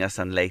joining us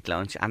on Late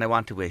Lunch, and I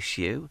want to wish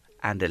you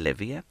and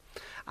Olivia,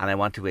 and I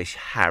want to wish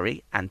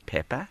Harry and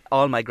Pippa,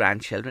 all my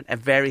grandchildren, a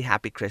very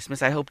happy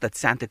Christmas. I hope that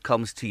Santa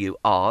comes to you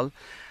all,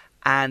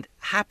 and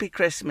happy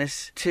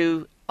Christmas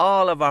to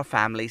all of our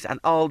families and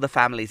all the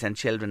families and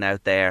children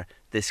out there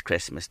this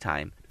Christmas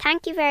time.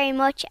 Thank you very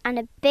much, and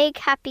a big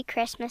happy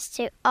Christmas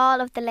to all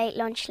of the Late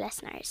Lunch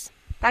listeners.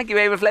 Thank you,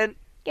 Ava Flynn.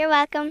 You're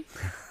welcome.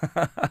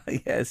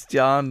 Yes,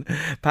 John.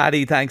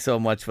 Paddy, thanks so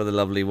much for the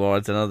lovely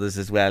words, and others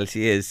as well.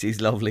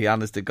 She's lovely,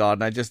 honest to God.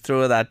 And I just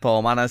threw her that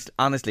poem.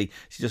 Honestly,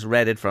 she just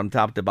read it from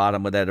top to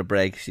bottom without a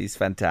break. She's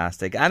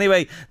fantastic.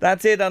 Anyway,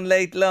 that's it on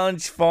Late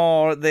Lunch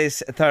for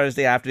this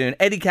Thursday afternoon.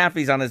 Eddie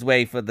Caffrey's on his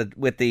way with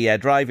the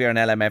drive here on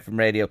LMFM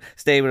Radio.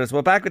 Stay with us.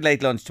 We're back with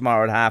Late Lunch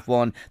tomorrow at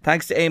 1:30.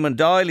 Thanks to Eamon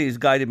Doyle, who's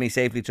guided me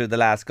safely through the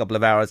last couple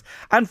of hours.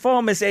 And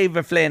for Miss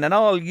Ava Flynn and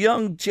all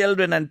young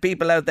children and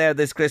people out there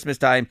this Christmas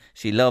time,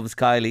 she loves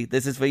Kylie.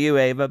 This is for you,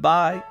 Ava.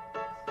 Bye.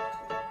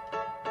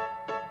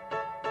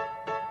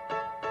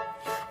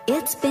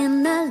 It's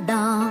been a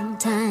long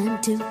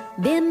time to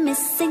be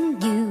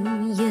missing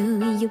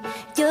you.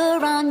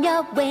 You're on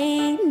your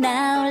way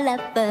now,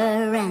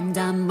 lover, and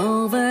I'm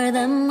over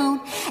the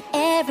moon.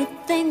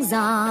 Everything's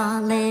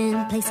all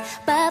in place,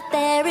 but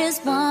there is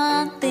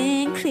one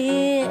thing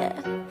clear.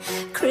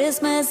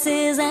 Christmas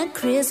isn't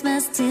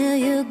Christmas till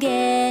you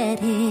get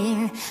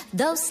here.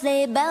 Those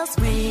sleigh bells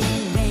ring,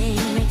 ring,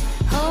 ring.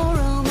 Whole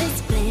room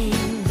is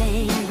bling,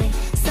 bling, bling.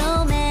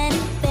 So many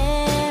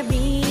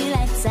fairy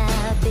lights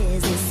are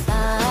busy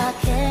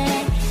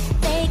sparkling.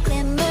 They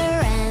glimmer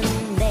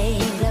and they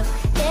glow.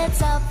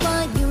 It's all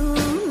for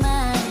you,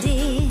 my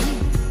dear.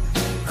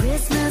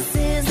 Christmas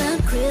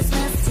isn't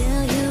Christmas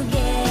till you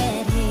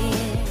get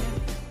here.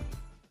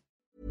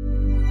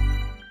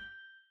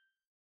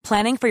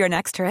 Planning for your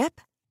next trip?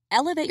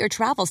 Elevate your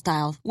travel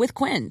style with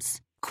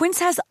Quince. Quince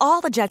has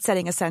all the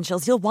jet-setting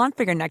essentials you'll want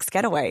for your next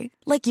getaway,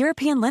 like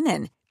European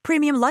linen,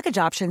 premium luggage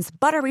options,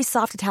 buttery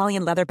soft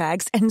Italian leather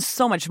bags, and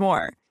so much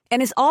more.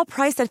 And is all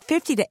priced at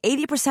 50 to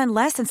 80%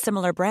 less than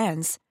similar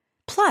brands.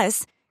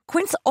 Plus,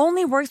 Quince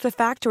only works with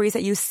factories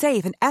that use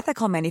safe and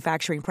ethical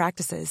manufacturing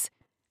practices.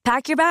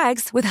 Pack your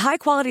bags with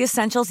high-quality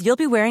essentials you'll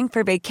be wearing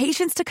for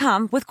vacations to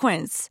come with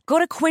Quince. Go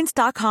to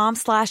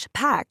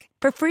quince.com/pack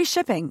for free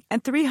shipping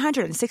and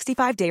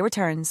 365-day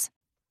returns.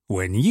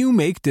 When you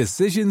make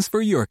decisions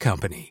for your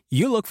company,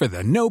 you look for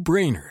the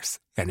no-brainers.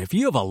 And if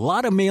you have a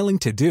lot of mailing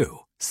to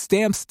do,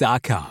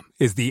 Stamps.com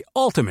is the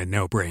ultimate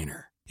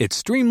no-brainer. It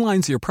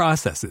streamlines your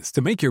processes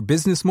to make your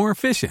business more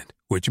efficient,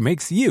 which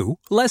makes you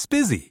less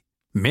busy.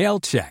 Mail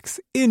checks,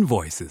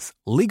 invoices,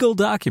 legal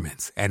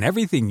documents, and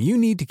everything you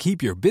need to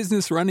keep your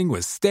business running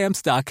with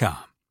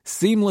Stamps.com.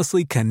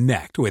 Seamlessly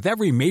connect with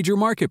every major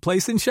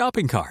marketplace and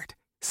shopping cart.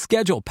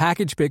 Schedule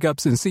package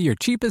pickups and see your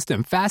cheapest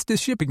and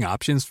fastest shipping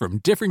options from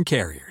different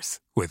carriers,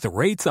 with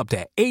rates up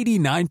to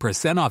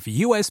 89% off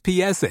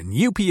USPS and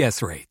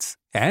UPS rates.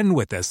 And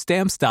with the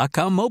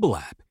Stamps.com mobile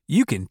app,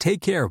 you can take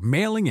care of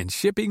mailing and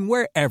shipping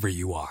wherever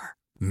you are.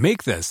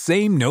 Make the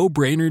same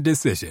no-brainer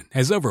decision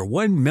as over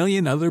 1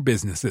 million other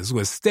businesses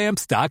with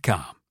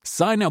Stamps.com.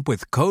 Sign up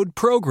with code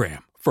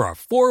PROGRAM for a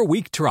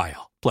 4-week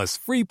trial, plus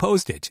free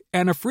postage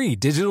and a free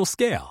digital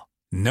scale.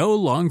 No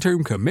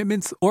long-term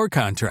commitments or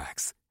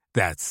contracts.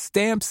 That's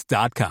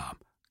Stamps.com.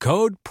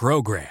 Code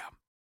PROGRAM.